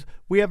come because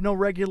we have no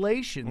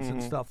regulations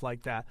and stuff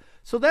like that.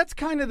 So that's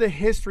kind of the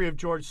history of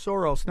George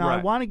Soros. Now,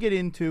 I want to get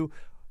into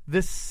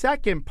the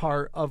second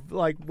part of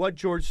like what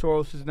George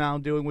Soros is now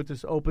doing with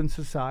this Open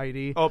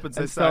Society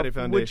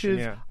Foundation, which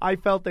is I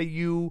felt that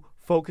you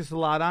focus a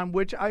lot on,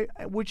 which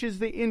is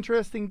the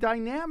interesting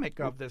dynamic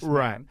of this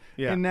man.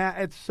 Yeah. And that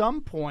at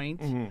some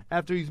point,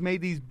 after he's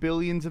made these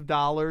billions of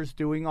dollars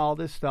doing all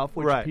this stuff,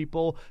 which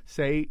people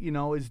say,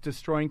 is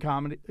destroying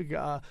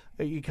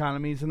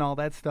economies and all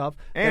that stuff.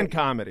 And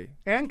comedy.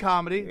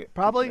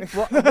 Probably.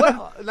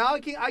 Well, now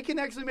I can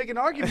actually make an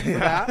argument for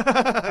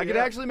that. I can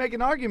actually make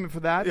an argument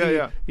for that.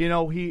 Yeah.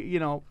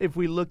 If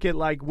we look at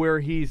like where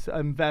he's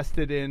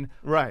invested in,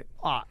 right.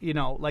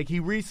 Like he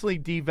recently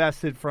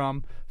divested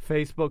from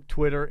Facebook,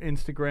 Twitter,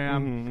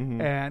 Instagram,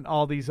 and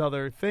all these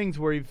other things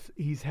where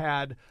he's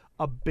had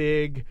a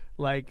big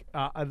like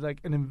an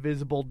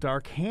invisible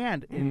dark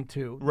hand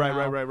into.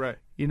 Right.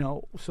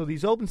 So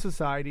these Open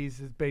Societies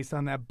is based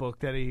on that book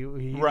that he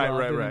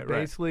right.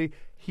 Basically,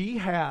 he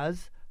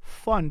has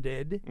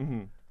funded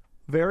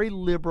very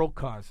liberal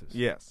causes.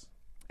 Yes.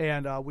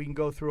 And we can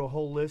go through a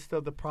whole list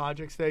of the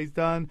projects that he's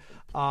done.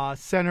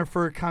 Center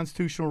for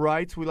Constitutional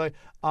Rights. We like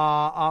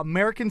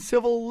American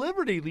Civil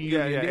Liberty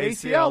Union, the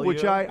ACLU,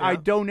 which I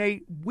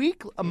donate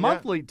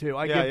monthly to.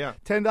 I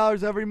get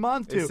 $10 every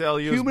month to.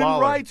 ACLU Human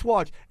baller. Rights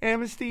Watch,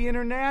 Amnesty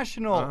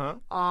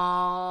International.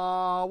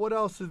 What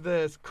else is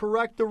this?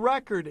 Correct the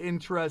Record,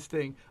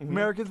 interesting.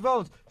 Americans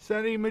Votes,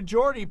 Senate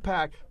Majority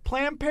PAC,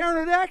 Planned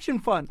Parenthood Action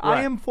Fund.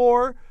 Right.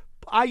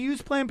 I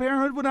used Planned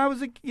Parenthood when I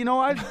was, I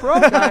was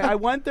broke. I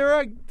went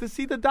there to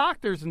see the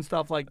doctors and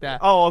stuff like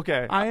that. Oh,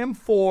 okay. I am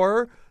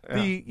for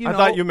the, I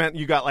thought you meant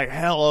you got like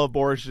hella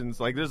abortions.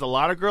 Like there's a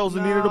lot of girls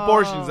who needed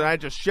abortions, and I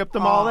just shipped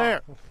them all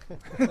there.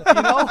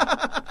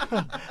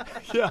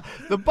 Yeah.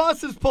 The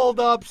bus is pulled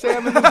up,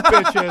 Sam and his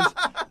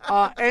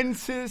bitches, and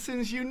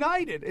Citizens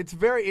United. It's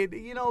very,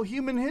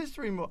 Human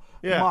History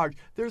March.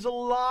 There's a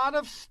lot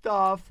of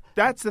stuff.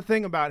 That's the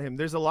thing about him.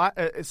 There's a lot.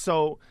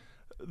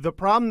 The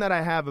problem that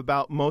I have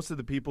about most of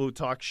the people who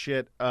talk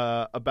shit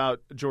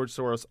about George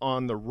Soros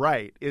on the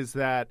right is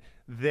that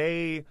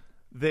they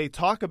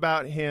talk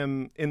about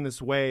him in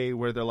this way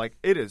where they're like,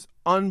 it is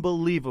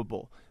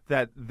unbelievable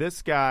that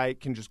this guy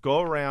can just go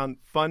around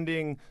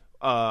funding,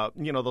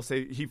 they'll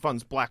say he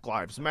funds Black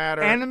Lives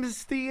Matter.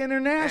 Amnesty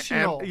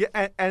International.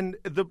 And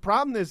the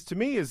problem is, to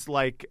me, is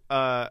like,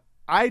 I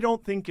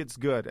don't think it's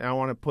good. And I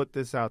want to put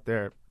this out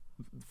there.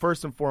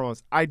 First and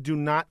foremost, I do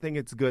not think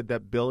it's good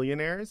that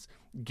billionaires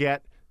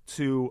get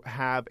to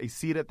have a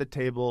seat at the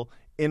table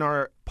in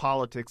our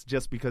politics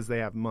just because they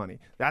have money.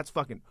 That's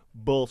fucking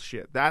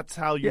bullshit. That's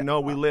how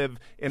we live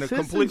in a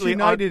completely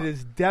United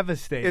is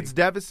devastating. It's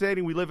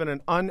devastating. We live in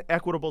an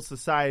unequitable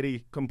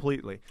society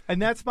completely.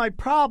 And that's my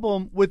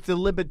problem with the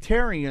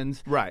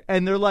libertarians. Right.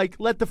 And they're like,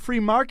 let the free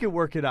market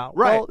work it out.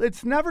 Right. Well,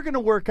 it's never going to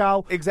work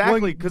out.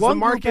 Exactly. Because one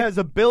group has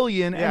 $1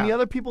 billion and the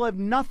other people have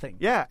nothing.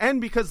 Yeah.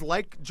 And because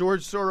like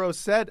George Soros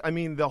said, I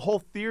mean, the whole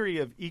theory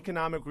of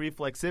economic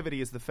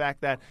reflexivity is the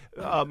fact that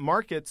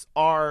markets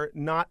are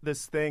not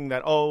this thing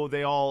that,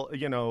 they all,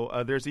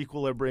 there's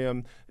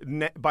equilibrium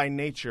by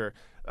nature.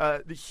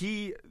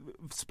 He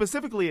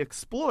specifically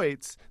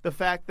exploits the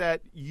fact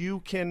that you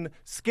can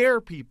scare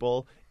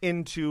people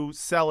into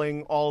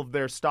selling all of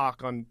their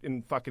stock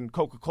in fucking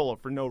Coca-Cola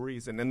for no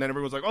reason. And then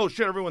everyone's like, oh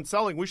shit, everyone's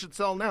selling. We should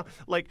sell now.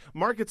 Like,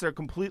 markets are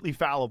completely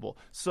fallible.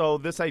 So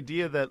this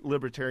idea that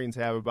libertarians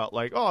have about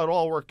like, it'll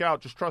all work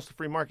out, just trust the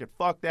free market.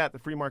 Fuck that. The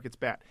free market's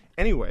bad.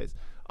 Anyways.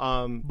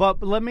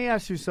 But let me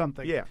ask you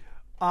something. Yeah.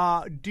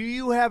 Do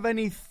you have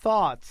any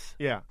thoughts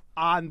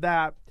on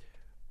that?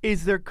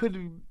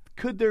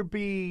 Could there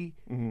be?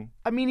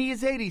 I mean, he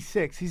is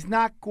 86. He's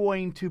not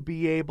going to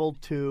be able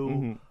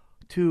to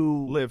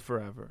live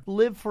forever.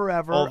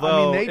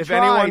 Although, if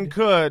anyone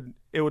could,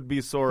 it would be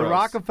Soros. The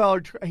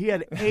Rockefeller, he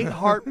had 8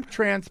 heart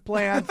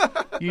transplants.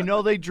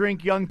 They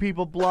drink young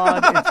people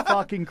blood. It's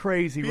fucking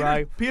crazy,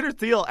 right? Peter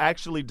Thiel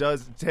actually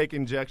does take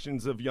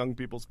injections of young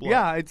people's blood.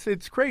 Yeah,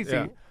 it's crazy.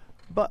 Yeah.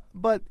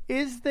 But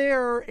is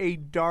there a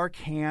dark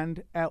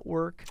hand at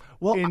work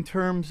in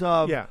terms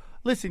of? Yeah.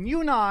 Listen, you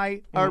and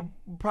I are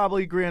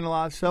probably agreeing on a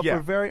lot of stuff.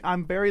 Yeah.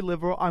 I'm very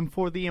liberal. I'm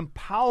for the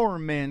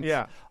empowerment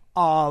Yeah.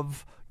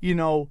 of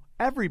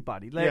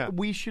everybody. Like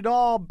we should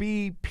all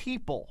be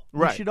people.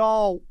 Right. We should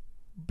all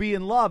be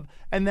in love.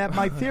 And that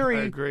my theory,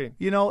 I agree.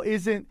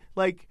 Isn't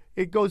like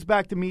it goes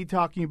back to me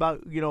talking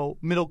about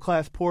middle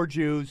class poor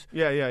Jews.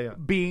 Yeah.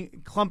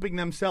 Being clumping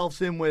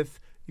themselves in with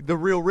the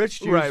real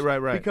rich Jews.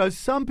 Right. Because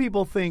some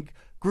people think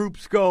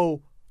groups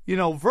go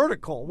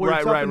vertical, where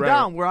it's up and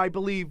down, where I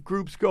believe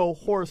groups go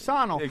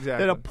horizontal.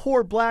 Exactly. That a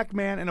poor black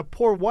man and a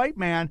poor white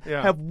man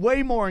have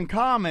way more in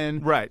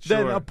common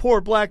than a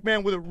poor black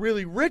man with a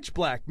really rich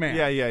black man.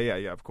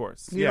 Yeah, of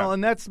course. You know,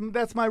 and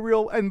that's my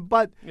real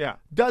but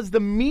does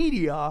the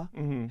media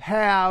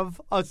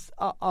have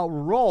a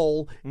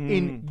role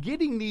in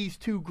getting these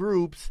two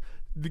groups,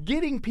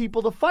 getting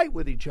people to fight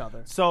with each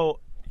other? So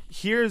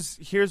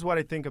here's what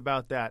I think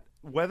about that.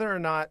 Whether or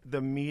not the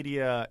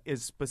media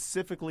is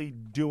specifically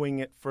doing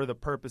it for the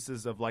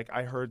purposes of, like,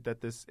 I heard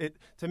that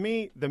to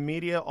me, the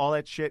media, all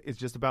that shit is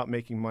just about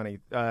making money.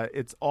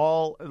 It's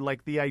all,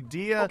 like, the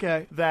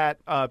idea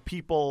that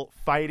people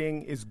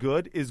fighting is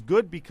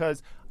good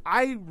because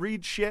I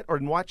read shit or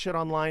watch shit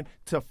online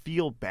to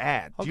feel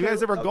bad. Do you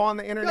guys ever go on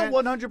the internet?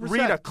 100%.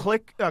 Read a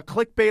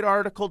clickbait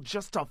article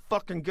just to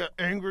fucking get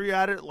angry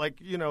at it? Like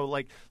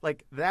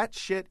that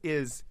shit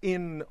is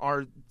in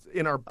our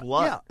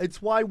blood. Yeah,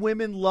 it's why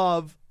women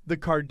love the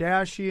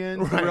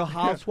Kardashians, the Real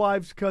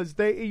Housewives, because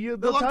they'll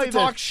love tell to you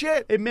talk this.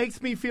 shit. It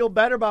makes me feel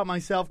better about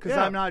myself because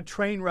I'm not a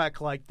train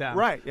wreck like them.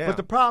 Right, yeah. But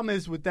the problem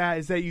is with that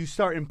is that you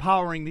start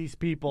empowering these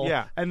people,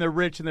 and they're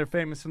rich and they're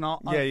famous and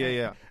all.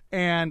 Yeah.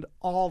 And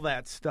all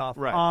that stuff.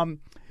 Right.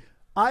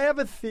 I have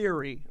a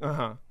theory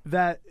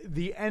that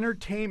the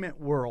entertainment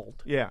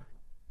world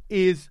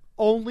is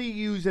only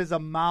used as a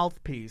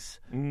mouthpiece,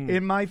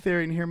 in my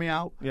theory, and hear me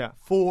out,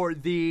 for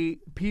the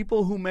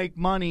people who make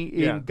money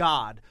in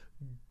God.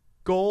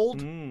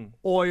 Gold,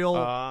 oil,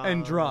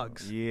 and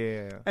drugs.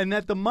 Yeah. And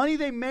that the money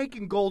they make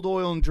in gold,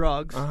 oil, and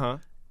drugs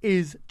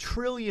is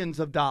trillions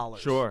of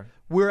dollars. Sure.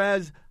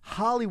 Whereas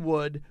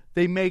Hollywood,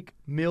 they make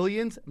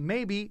millions,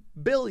 maybe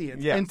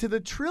billions. Yes. And to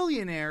the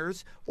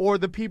trillionaires or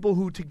the people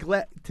who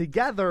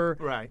together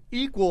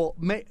equal,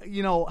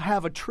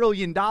 have $1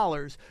 trillion, the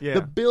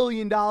 $1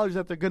 billion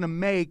that they're going to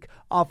make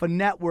off a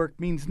network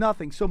means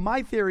nothing. So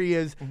my theory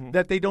is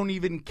that they don't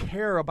even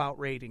care about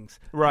ratings.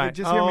 Right.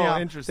 Just hear me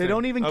out. Interesting. They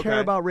don't even care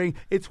about ratings.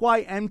 It's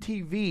why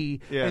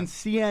MTV and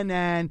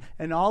CNN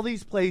and all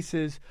these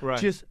places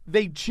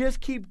they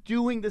just keep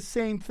doing the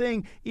same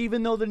thing,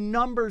 even though the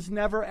numbers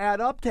never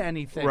add up to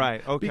anything.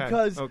 Right. Okay.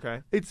 Because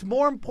it's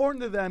more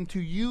important to them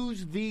to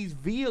use these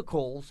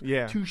vehicles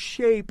to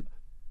shape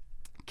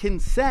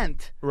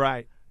consent.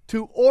 Right.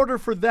 To order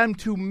for them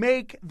to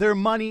make their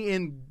money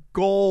in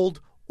gold,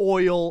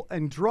 oil,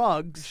 and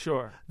drugs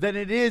than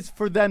it is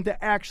for them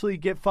to actually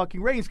get fucking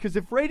ratings. Because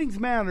if ratings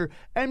matter,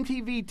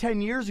 MTV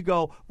 10 years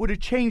ago would have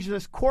changed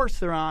this course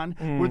they're on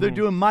where they're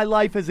doing My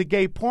Life as a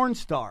Gay Porn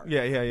Star.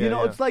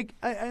 It's like,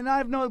 and I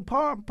have no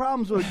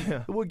problems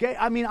with gay.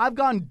 I mean, I've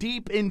gone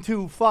deep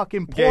into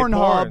fucking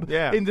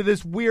Pornhub, into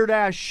this weird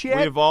ass shit.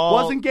 We've all,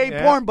 wasn't gay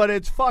porn, but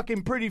it's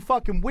fucking pretty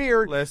fucking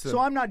weird. Listen, so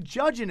I'm not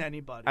judging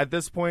anybody. At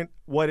this point,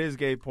 what is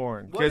gay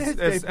porn? What is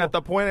gay porn? At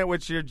the point at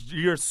which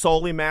you're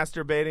solely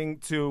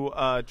masturbating to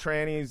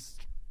trannies,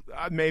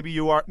 maybe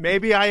you are.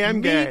 Maybe I am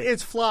gay. Meat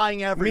is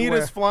flying everywhere. Meat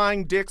is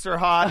flying. Dicks are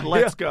hot.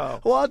 Let's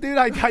go. Well, dude,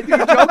 I did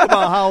a joke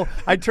about how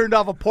I turned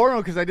off a porno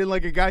because I didn't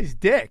like a guy's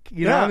dick.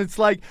 You know, and it's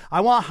like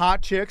I want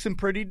hot chicks and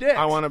pretty dicks.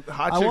 I want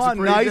hot chicks and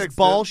pretty nice dicks,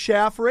 ball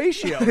shaft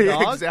ratio.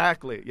 Dog.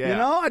 Exactly. Yeah. You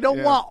know, I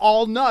don't want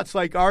all nuts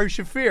like Ari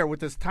Shaffir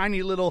with this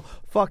tiny little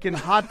fucking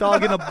hot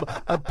dog and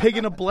a pig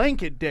in a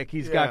blanket dick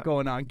he's got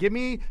going on. Give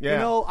me, give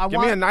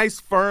me a nice,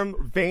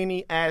 firm,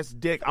 veiny ass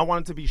dick. I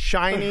want it to be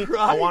shiny.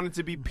 I want it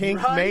to be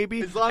pink,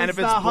 maybe. As long and as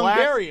if it's it's not black,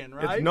 Hungarian,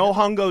 right? it's no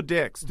hungo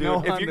dicks, dude.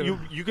 No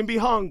if you can be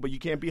hung, but you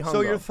can't be hungo.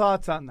 So your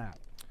thoughts on that?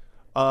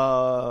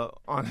 On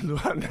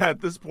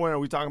at this point, are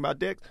we talking about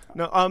dicks?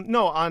 No,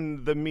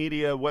 on the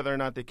media, whether or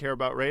not they care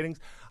about ratings.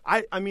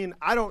 I mean,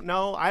 I don't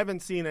know. I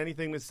haven't seen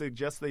anything to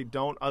suggest they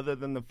don't, other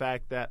than the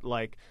fact that,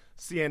 like,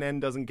 CNN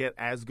doesn't get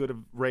as good of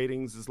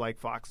ratings as, like,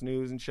 Fox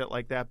News and shit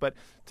like that. But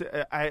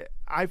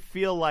I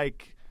feel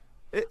like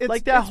it's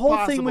like that whole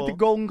possible. thing with the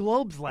Golden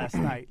Globes last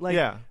night. Like,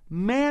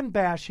 man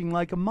bashing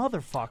like a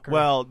motherfucker.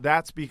 Well,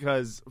 that's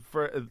because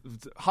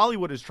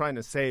Hollywood is trying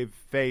to save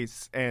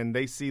face, and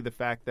they see the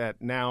fact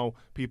that now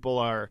people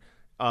are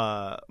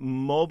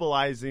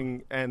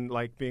mobilizing and,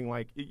 like, being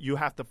like, you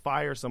have to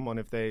fire someone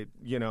if they,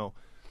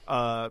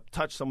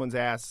 touch someone's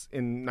ass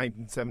in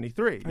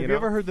 1973. Have you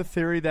ever heard the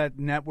theory that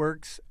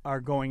networks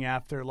are going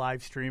after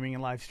live streaming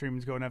and live streaming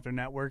is going after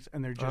networks,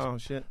 and they're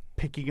just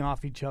picking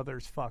off each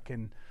other's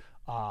fucking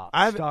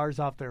stars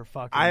off their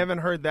fucking... I haven't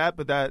heard that,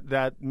 but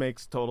that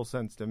makes total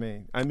sense to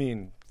me. I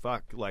mean,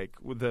 fuck, like,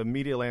 the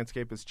media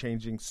landscape is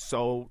changing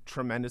so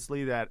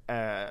tremendously that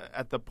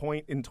at the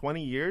point in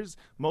 20 years,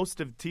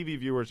 most of TV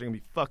viewers are going to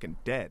be fucking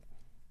dead.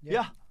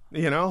 Yeah.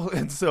 You know,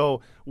 and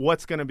so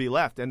what's going to be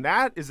left? And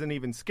that is an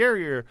even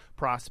scarier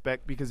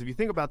prospect, because if you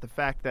think about the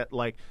fact that,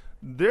 like,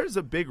 there's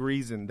a big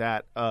reason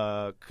that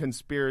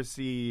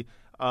conspiracy,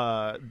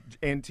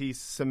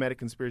 anti-Semitic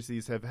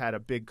conspiracies have had a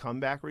big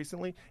comeback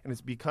recently, and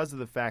it's because of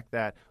the fact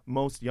that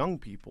most young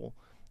people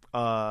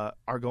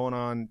are going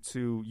on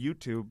to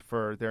YouTube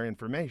for their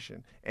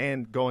information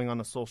and going on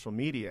to social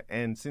media.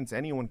 And since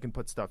anyone can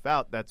put stuff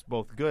out, that's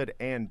both good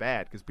and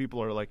bad, because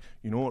people are like,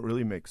 you know what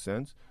really makes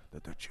sense?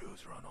 That the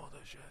Jews run all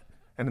this shit.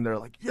 And then they're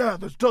like, yeah,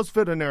 this does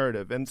fit a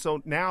narrative. And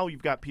so now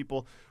you've got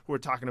people who are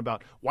talking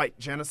about white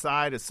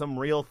genocide as some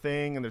real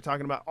thing, and they're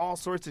talking about all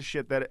sorts of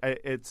shit that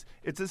it's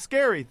a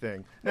scary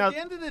thing. Now, at the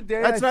end of the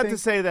day, that's I not think, to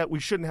say that we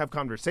shouldn't have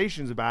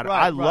conversations about it.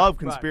 Right, I love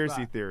right,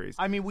 conspiracy right. theories.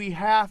 I mean, we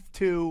have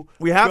to.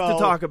 We have to go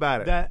talk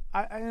about it.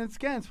 And it's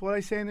against what I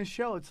say in the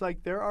show. It's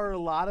like there are a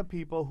lot of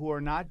people who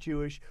are not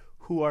Jewish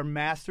who are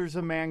masters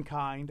of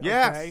mankind.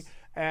 Yes. Okay?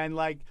 And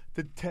like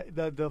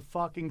the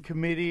fucking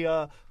committee,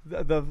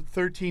 the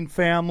 13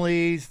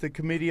 families, the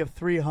committee of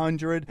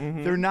 300,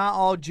 they're not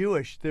all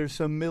Jewish. There's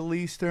some Middle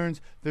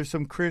Easterns, there's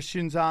some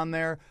Christians on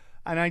there,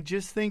 and I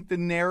just think the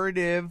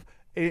narrative,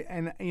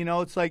 and you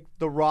know, it's like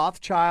the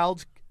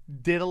Rothschilds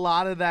did a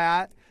lot of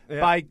that.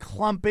 Yeah. By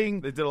clumping,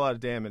 they did a lot of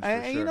damage.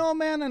 and, for sure. you know,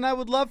 man, and I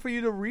would love for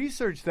you to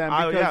research them,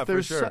 because yeah, for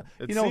there's, sure.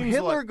 It you know, seems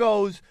Hitler like-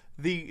 goes.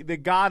 The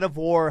god of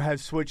war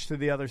has switched to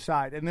the other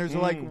side, and there's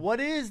like,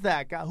 what is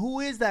that guy? Who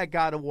is that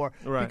god of war?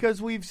 Right.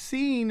 Because we've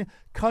seen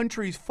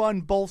countries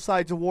fund both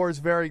sides of wars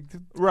very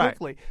Right.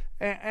 quickly,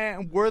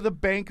 and we're the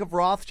Bank of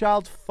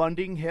Rothschilds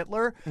funding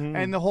Hitler,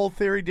 and the whole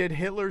theory, did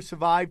Hitler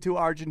survive to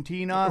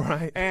Argentina?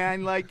 Right.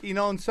 And like, you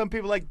know, and some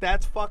people are like,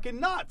 that's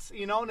fucking nuts,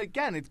 you know. And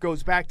again, it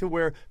goes back to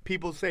where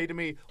people say to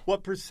me,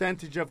 what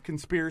percentage of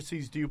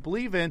conspiracies do you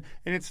believe in?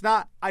 And it's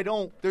not,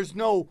 there's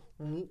no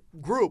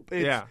group.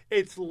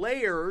 It's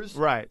layers.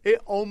 Right. It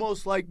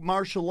almost like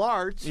martial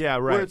arts. Yeah,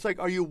 right. Where it's like,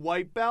 are you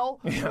white belt?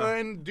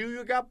 And do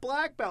you got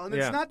black belt? And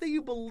Yeah. it's not that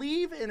you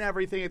believe in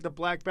everything at the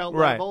black belt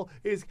Right. level.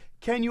 Is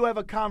can you have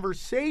a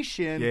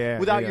conversation Yeah,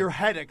 without yeah. your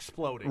head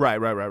exploding?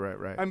 Right.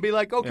 And be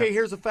like, okay, Yeah.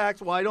 here's the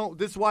facts. Well,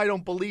 this is why I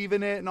don't believe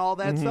in it and all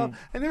that Mm-hmm.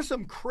 stuff. And there's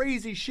some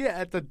crazy shit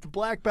at the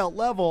black belt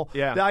level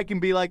Yeah. that I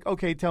can be like,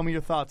 okay, tell me your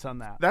thoughts on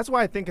that. That's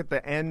why I think at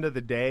the end of the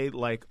day,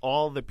 like,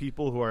 all the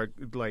people who are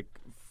like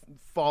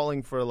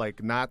falling for like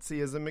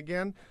Nazism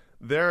again,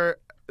 they're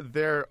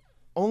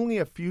only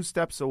a few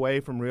steps away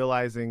from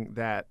realizing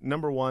that,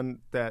 number one,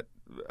 that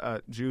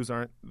Jews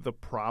aren't the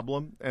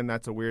problem, and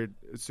that's a weird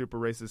super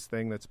racist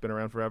thing that's been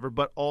around forever,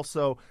 but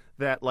also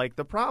that, like,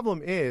 the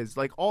problem is,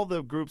 like, all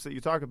the groups that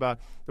you talk about,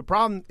 the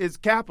problem is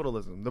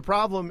capitalism. The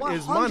problem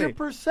is money.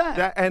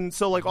 100%. And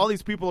so, like, all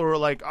these people who are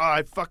like, oh,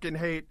 I fucking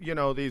hate, you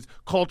know, these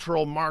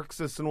cultural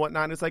Marxists and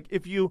whatnot. It's like,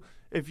 if you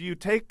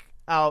take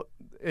out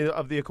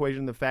of the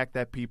equation the fact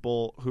that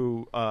people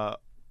who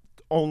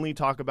only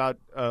talk about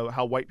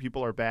how white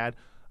people are bad,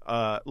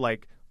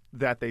 like,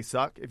 that they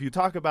suck. If you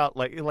talk about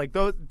like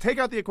those, take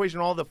out the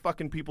equation all the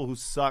fucking people who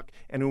suck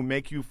and who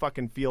make you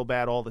fucking feel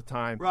bad all the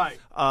time, Right.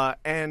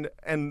 And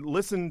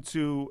listen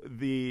to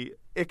the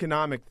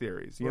economic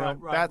theories. You know,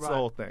 that's the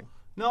whole thing.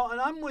 No,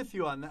 and I'm with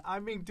you on that. I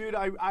mean, dude,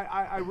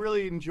 I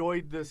really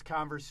enjoyed this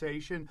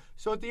conversation.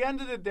 So at the end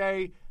of the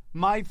day,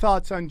 my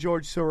thoughts on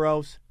George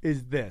Soros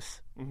is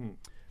this: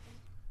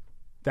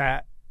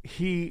 that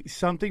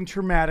something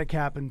traumatic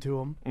happened to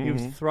him. He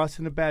was thrust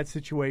in a bad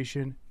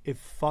situation. It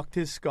fucked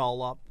his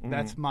skull up.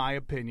 That's my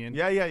opinion.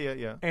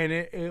 Yeah. And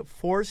it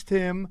forced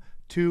him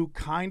to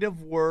kind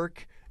of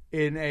work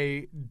in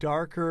a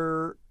dark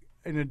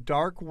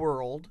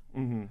world.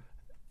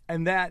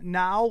 And that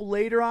now,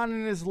 later on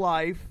in his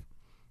life,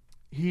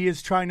 he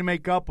is trying to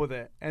make up with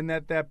it. And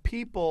that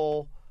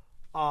people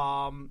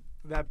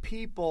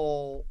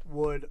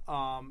would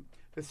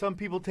that some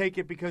people take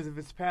it because of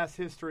its past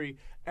history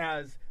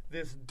as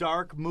this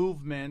dark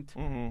movement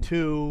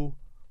to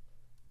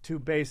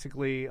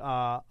basically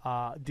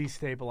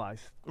destabilize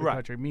the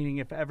country. Meaning,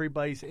 if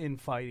everybody's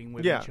infighting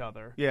with each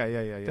other,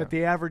 that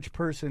the average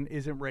person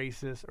isn't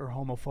racist or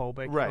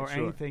homophobic or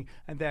anything,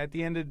 and that at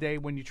the end of the day,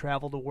 when you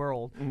travel the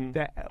world,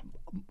 that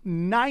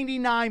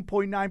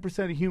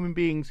 99.9% of human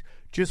beings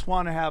just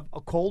want to have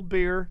a cold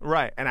beer,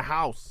 and a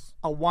house.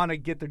 I want to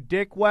get their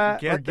dick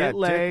wet or get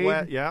laid, dick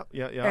wet.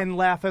 and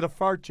laugh at a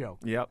fart joke.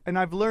 Yep. And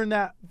I've learned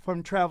that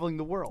from traveling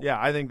the world. Yeah,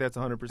 I think that's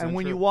 100%. And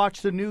when true. you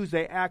watch the news,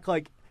 they act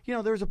like, you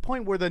know, there was a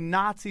point where the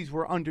Nazis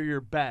were under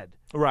your bed.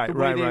 Right, the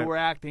way they right. were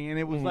acting, and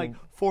it was like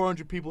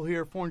 400 people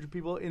here, 400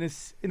 people in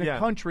a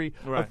country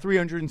Right. of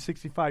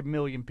 365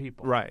 million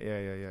people. Right,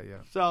 yeah.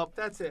 So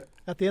that's it.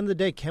 At the end of the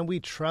day, can we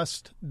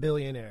trust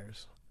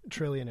billionaires,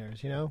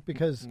 trillionaires, you know?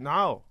 Because,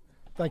 No.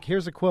 like,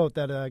 here's a quote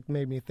that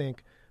made me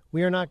think.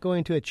 We are not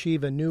going to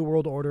achieve a new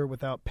world order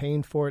without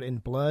paying for it in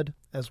blood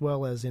as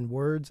well as in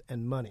words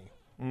and money.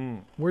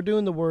 We're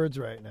doing the words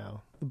right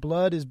now. The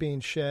blood is being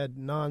shed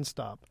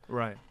nonstop.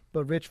 Right.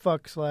 But rich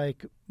fucks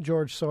like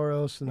George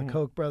Soros and the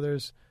Koch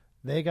brothers,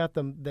 they got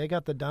the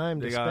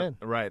dime to spend.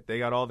 Right. They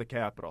got all the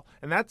capital.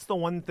 And that's the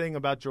one thing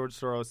about George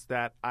Soros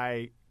that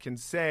I can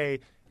say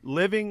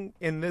living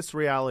in this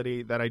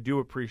reality that I do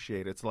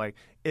appreciate. It's like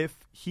if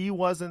he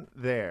wasn't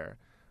there,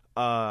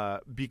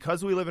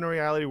 because we live in a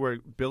reality where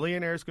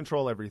billionaires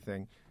control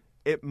everything,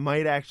 it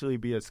might actually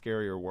be a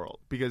scarier world.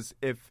 Because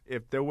if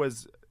there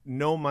was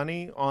no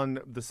money on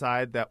the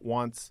side that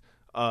wants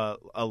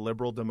a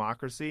liberal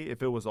democracy,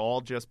 if it was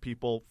all just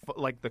people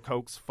like the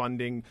Kochs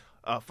funding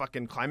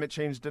fucking climate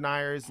change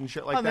deniers and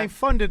shit like that. They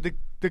funded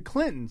the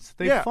Clintons.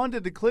 They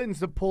funded the Clintons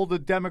to pull the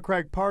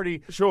Democratic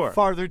Party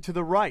farther to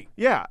the right.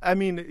 Yeah, I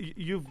mean,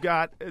 you've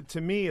got,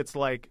 to me, it's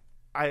like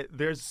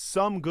there's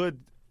some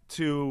good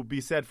to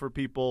be said for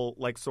people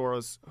like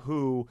Soros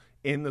who,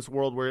 in this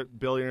world where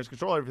billionaires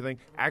control everything,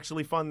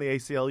 actually fund the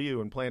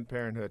ACLU and Planned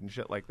Parenthood and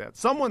shit like that.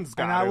 Someone's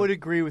got And I would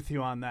agree with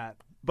you on that.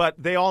 But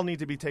they all need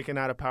to be taken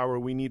out of power.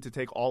 We need to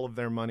take all of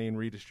their money and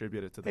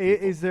redistribute it to the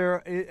people. Is there,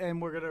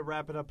 and we're going to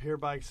wrap it up here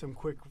by some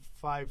quick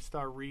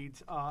 5-star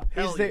reads.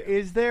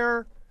 Is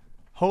there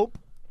hope?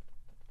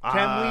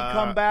 Can we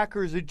come back,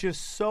 or is it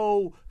just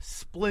so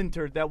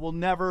splintered that we'll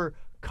never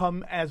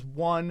come as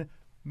one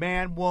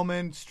man,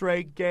 woman,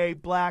 straight, gay,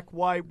 black,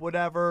 white,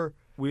 whatever,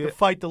 to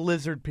fight the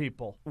lizard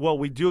people? Well,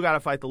 we do got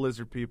to fight the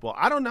lizard people.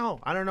 I don't know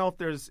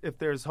if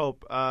there's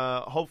hope.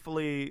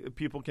 Hopefully,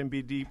 people can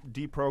be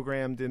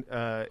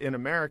deprogrammed in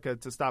America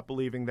to stop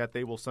believing that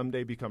they will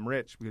someday become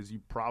rich, because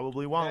you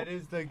probably won't. That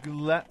is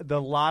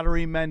the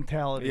lottery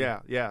mentality.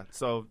 Yeah.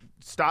 So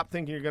stop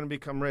thinking you're going to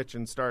become rich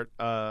and start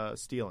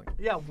stealing.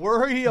 Yeah,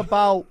 worry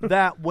about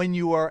that when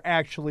you are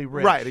actually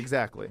rich. Right.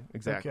 Exactly.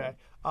 Okay.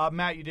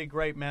 Matt, you did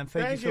great, man.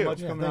 Thank you so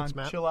much for coming on.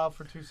 Matt. Chill out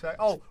for 2 seconds.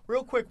 Oh,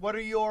 real quick, what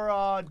are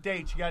your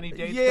dates? You got any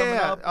dates coming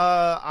up?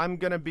 Yeah, I'm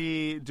going to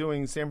be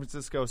doing San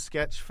Francisco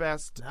Sketch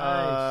Fest.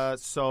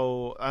 Nice.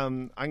 So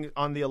I'm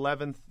on the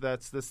 11th,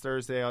 that's this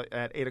Thursday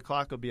at 8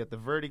 o'clock. I'll be at the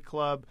Verdi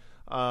Club.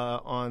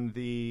 On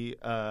the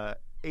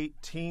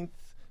 18th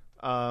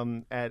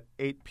at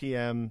 8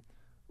 p.m.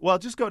 Well,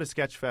 just go to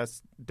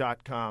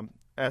sketchfest.com.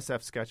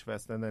 SF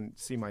Sketchfest, and then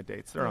see my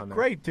dates. They're on there.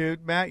 Great,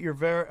 dude. Matt,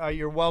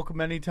 you're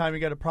welcome anytime you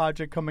got a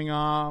project coming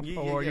up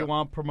or you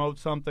want to promote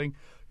something.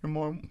 You're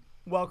more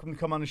welcome to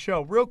come on the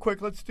show. Real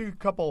quick, let's do a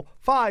couple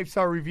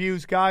 5-star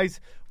reviews, guys.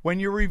 When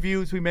your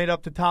reviews, we made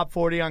up the top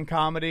 40 on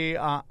comedy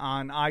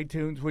on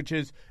iTunes, which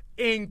is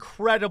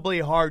incredibly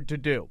hard to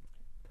do.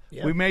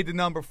 Yep. We made the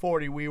number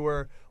 40.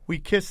 We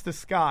kissed the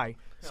sky.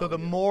 So the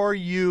more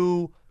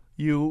you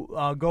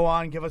go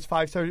on and give us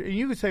 5 stars. And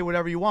you can say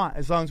whatever you want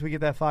as long as we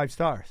get that 5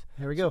 stars.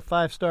 Here we go.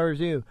 5-star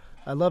review.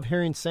 I love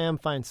hearing Sam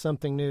find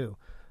something new.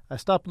 I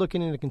stopped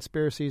looking into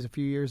conspiracies a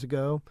few years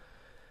ago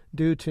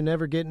due to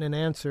never getting an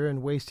answer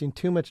and wasting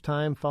too much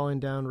time falling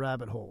down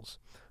rabbit holes.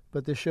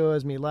 But this show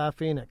has me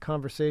laughing at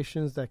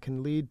conversations that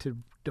can lead to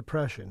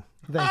depression.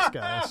 Thanks,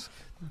 guys.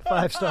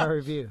 5-star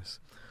reviews.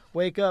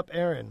 Wake up,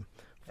 Aaron.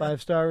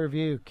 5-star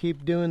review.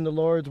 Keep doing the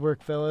Lord's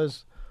work,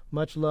 fellas.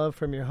 Much love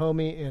from your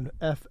homie in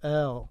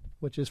FL,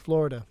 which is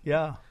Florida.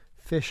 Yeah.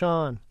 Fish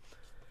on.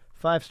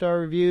 5-star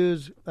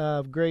reviews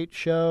of great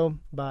show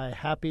by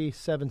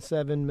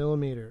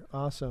Happy77mm.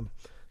 Awesome.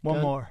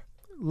 One more.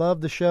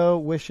 Love the show.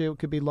 Wish it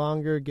could be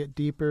longer. Get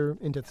deeper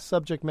into the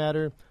subject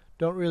matter.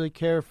 Don't really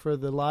care for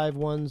the live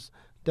ones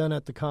done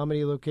at the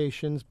comedy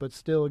locations, but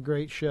still a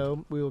great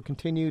show. We will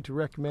continue to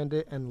recommend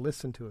it and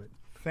listen to it.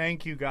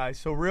 Thank you, guys.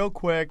 So real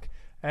quick,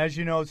 as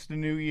you know, it's the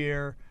new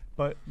year,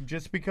 but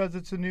just because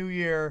it's a new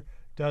year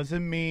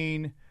doesn't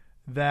mean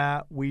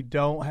that we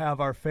don't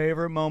have our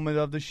favorite moment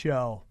of the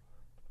show.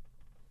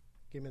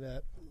 Give me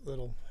that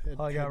little head.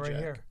 Oh, I got head right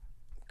jack. here.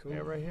 Cool. Yeah,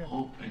 right here.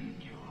 Open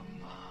your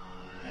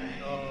mind.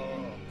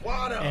 Oh,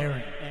 what a...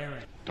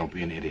 Aaron. Don't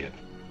be an idiot.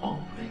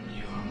 Open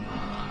your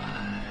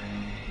mind.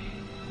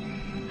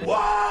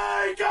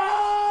 Wake up!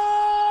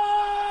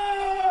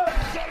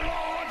 The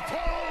Lord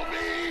told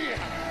me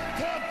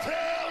to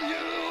tell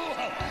you,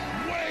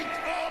 wake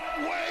up,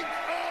 wake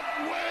up,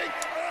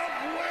 wake up,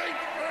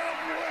 wake up,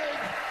 wake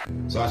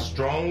up. So I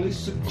strongly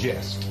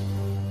suggest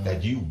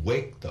that you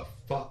wake the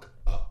fuck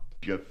up.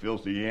 You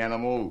filthy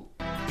animal.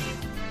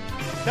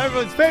 It's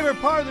everyone's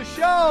favorite part of the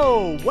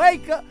show.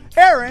 Wake up.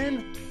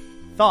 Aaron,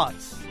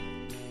 thoughts?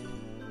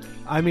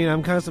 I mean,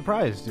 I'm kind of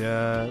surprised.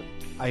 I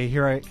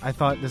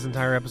thought this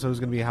entire episode was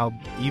going to be how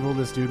evil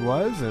this dude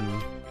was,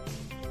 and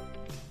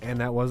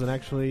that wasn't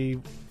actually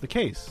the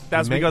case.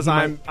 That's because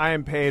I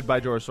am paid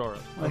by George Soros.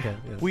 Okay,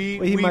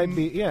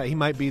 yeah. He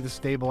might be the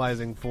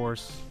stabilizing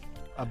force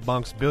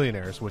amongst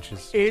billionaires, which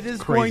is it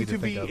is crazy going to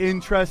be think of.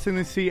 interesting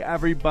to see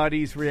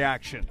everybody's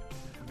reaction.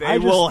 They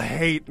will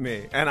hate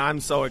me, and I'm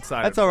so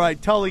excited. That's all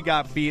right. Tully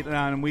got beaten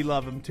on, and we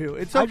love him too.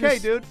 It's okay,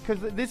 dude, because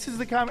this is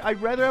the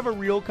I'd rather have a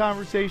real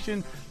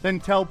conversation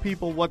than tell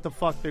people what the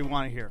fuck they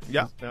want to hear.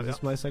 Yeah. Is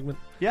this my segment?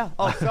 Yeah.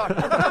 Oh, sorry.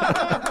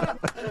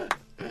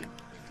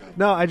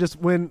 No, I just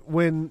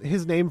when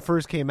his name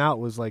first came out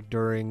was like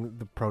during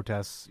the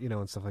protests,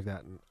 and stuff like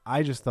that, and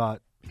I just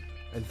thought,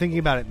 and thinking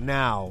about it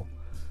now,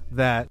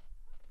 that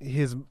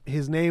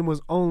his name was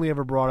only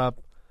ever brought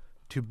up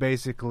to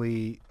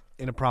basically,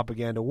 in a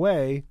propaganda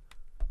way,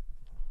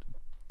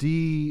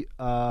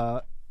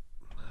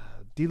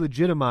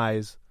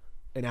 delegitimize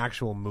an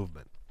actual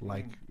movement,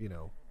 like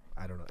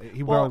I don't know.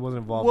 He probably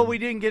wasn't involved. What in we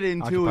didn't get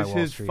into Occupy is Wall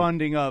his Street.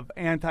 funding of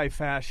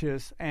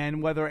anti-fascists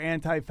and whether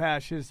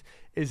anti-fascist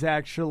is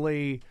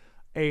actually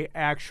a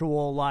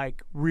actual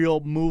like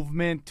real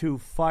movement to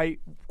fight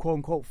quote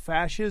unquote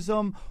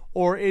fascism,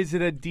 or is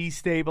it a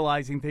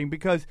destabilizing thing?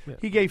 Because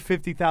he gave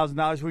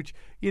 $50,000, which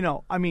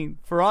I mean,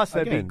 for us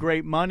that'd be Again,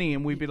 great money,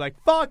 and we'd be like,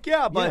 "Fuck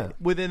yeah!" But Yeah.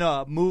 within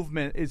a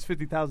movement, is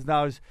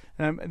 $50,000,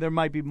 and there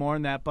might be more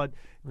than that. But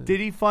did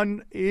he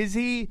fund? Is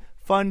he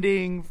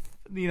funding?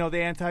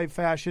 The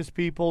anti-fascist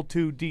people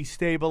to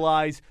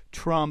destabilize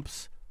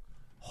Trump's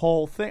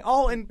whole thing.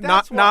 Oh, and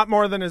that's not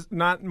more than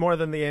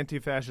the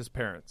anti-fascist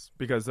parents,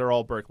 because they're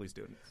all Berkeley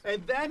students.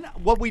 And then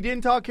what we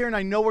didn't talk here, and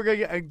I know we're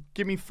gonna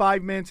give me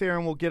 5 minutes,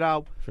 Aaron. We'll get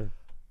out. Sure.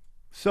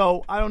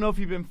 So I don't know if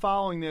you've been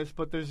following this,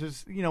 but there's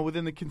this,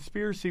 within the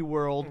conspiracy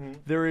world,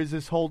 there is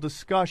this whole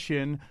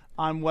discussion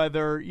on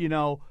whether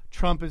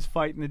Trump is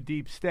fighting the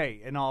deep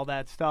state and all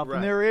that stuff, Right.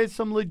 and there is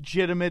some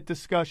legitimate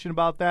discussion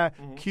about that.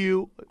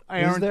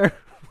 Aaron, Is there?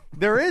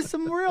 There is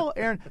some real,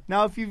 Aaron.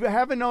 Now, if you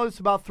haven't noticed,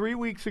 about 3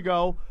 weeks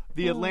ago,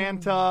 the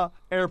Atlanta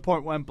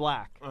airport went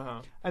black.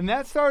 And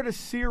that started a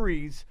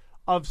series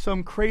of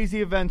some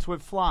crazy events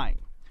with flying.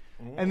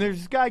 And there's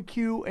this guy,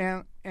 Q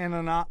and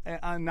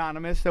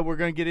Anonymous, that we're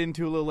going to get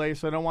into a little later,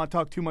 so I don't want to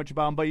talk too much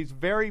about him, but he's a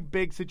very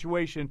big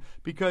situation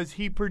because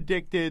he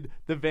predicted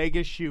the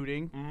Vegas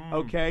shooting,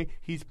 okay?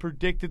 He's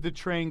predicted the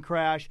train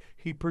crash.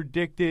 He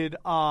predicted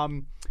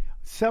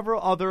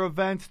several other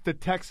events, the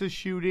Texas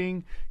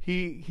shooting.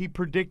 He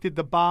predicted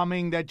the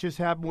bombing that just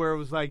happened where it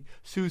was like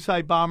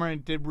suicide bomber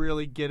and didn't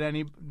really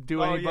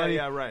do anybody.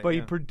 Yeah, right. But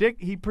yeah.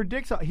 he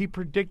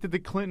predicted the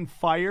Clinton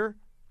fire.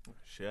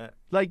 Shit.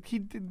 Like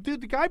the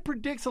guy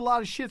predicts a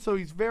lot of shit, so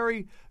he's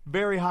very,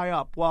 very high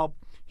up. Well,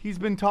 he's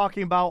been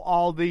talking about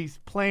all these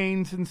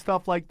planes and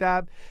stuff like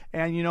that,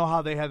 and you know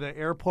how they had the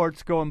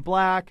airports going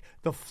black,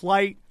 the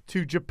flight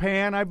to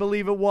Japan, I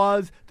believe it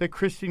was, that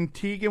Christine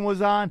Teigen was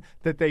on,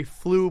 that they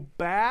flew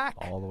back.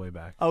 All the way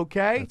back.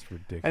 Okay? That's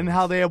ridiculous. And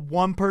how they have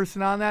one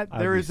person on that. I'd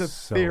There be is a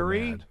so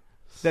theory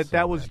mad.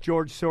 that was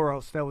George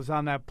Soros that was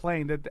on that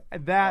plane.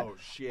 That Oh,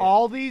 shit.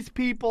 all these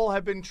people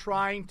have been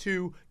trying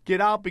to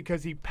get out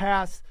because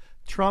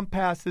Trump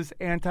passed this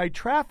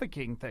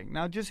anti-trafficking thing.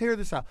 Now, just hear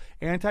this out.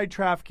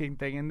 Anti-trafficking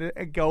thing, and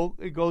it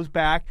goes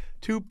back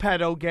to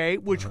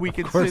pedogate, which we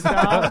can sit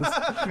down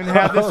and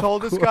have this whole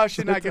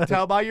discussion. I can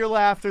tell by your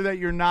laughter that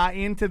you're not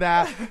into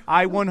that.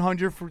 I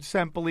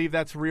 100% believe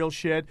that's real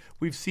shit.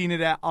 We've seen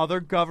it at other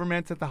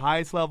governments at the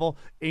highest level,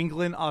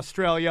 England,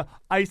 Australia.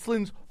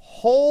 Iceland's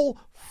whole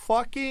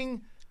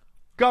fucking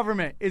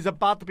government is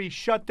about to be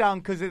shut down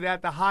because it's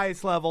at the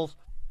highest levels.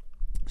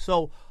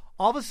 So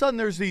all of a sudden,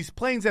 there's these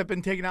planes that have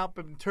been taken out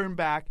but turned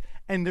back,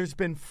 and there's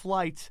been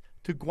flights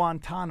to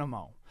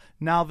Guantanamo.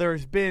 Now,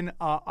 there's been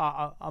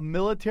a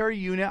military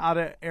unit out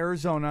of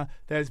Arizona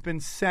that has been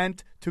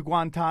sent to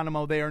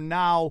Guantanamo. They are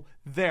now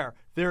there.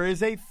 There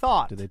is a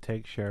thought. Did they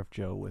take Sheriff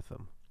Joe with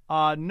them?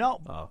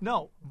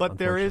 No. But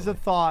there is a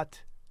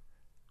thought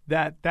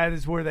that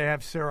is where they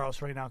have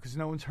Soros right now because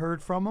no one's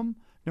heard from him.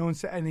 No one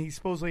said, and he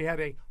supposedly had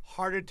a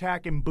heart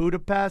attack in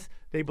Budapest.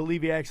 They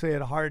believe he actually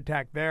had a heart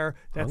attack there.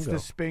 That's the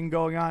spin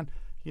going on.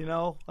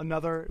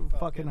 Another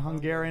fucking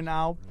Hungarian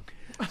out.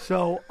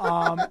 So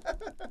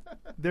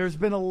there's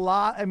been a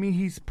lot. I mean,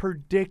 he's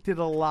predicted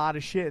a lot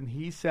of shit, and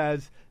he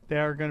says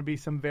there are going to be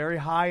some very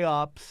high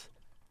ups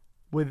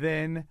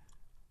within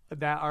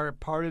that are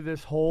part of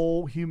this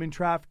whole human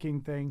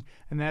trafficking thing,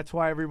 and that's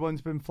why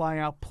everyone's been flying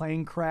out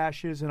plane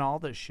crashes and all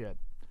this shit.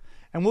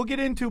 And we'll get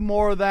into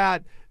more of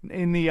that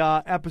in the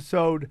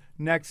episode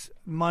next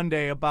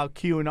Monday about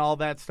Q and all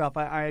that stuff.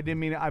 I didn't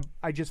mean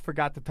I just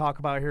forgot to talk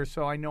about it here,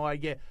 so I know I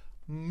get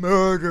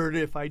murdered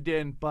if I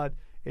didn't. But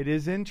it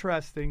is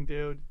interesting,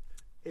 dude.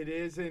 It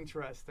is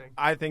interesting.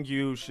 I think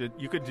you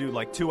could do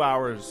like 2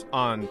 hours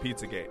on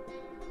Pizzagate.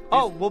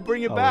 Oh, we'll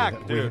bring it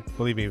back. dude.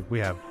 Believe me, we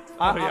have.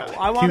 I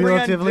want to bring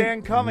on Cumulatively,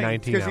 Dan Cummings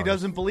 19 because he hours.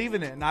 doesn't believe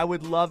in it. And I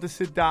would love to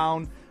sit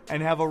down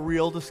and have a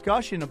real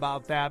discussion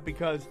about that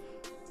because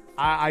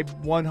I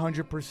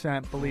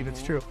 100% believe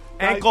it's true.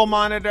 Ankle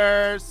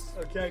monitors.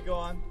 Okay, go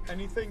on.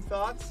 Anything,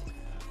 thoughts?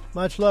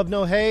 Much love,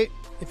 no hate.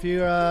 If you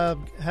have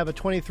a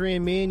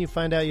 23andMe and you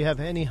find out you have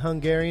any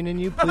Hungarian in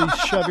you, please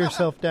shove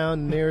yourself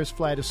down the nearest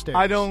flight of stairs.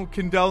 I don't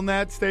condone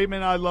that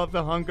statement. I love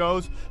the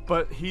Hungos,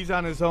 but he's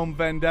on his own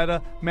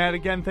vendetta. Matt,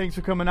 again, thanks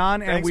for coming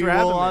on, and Thanks we for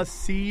having will me.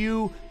 see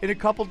you in a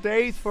couple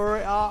days for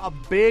a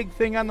big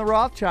thing on the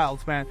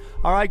Rothschilds, man.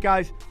 All right,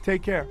 guys,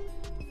 take care.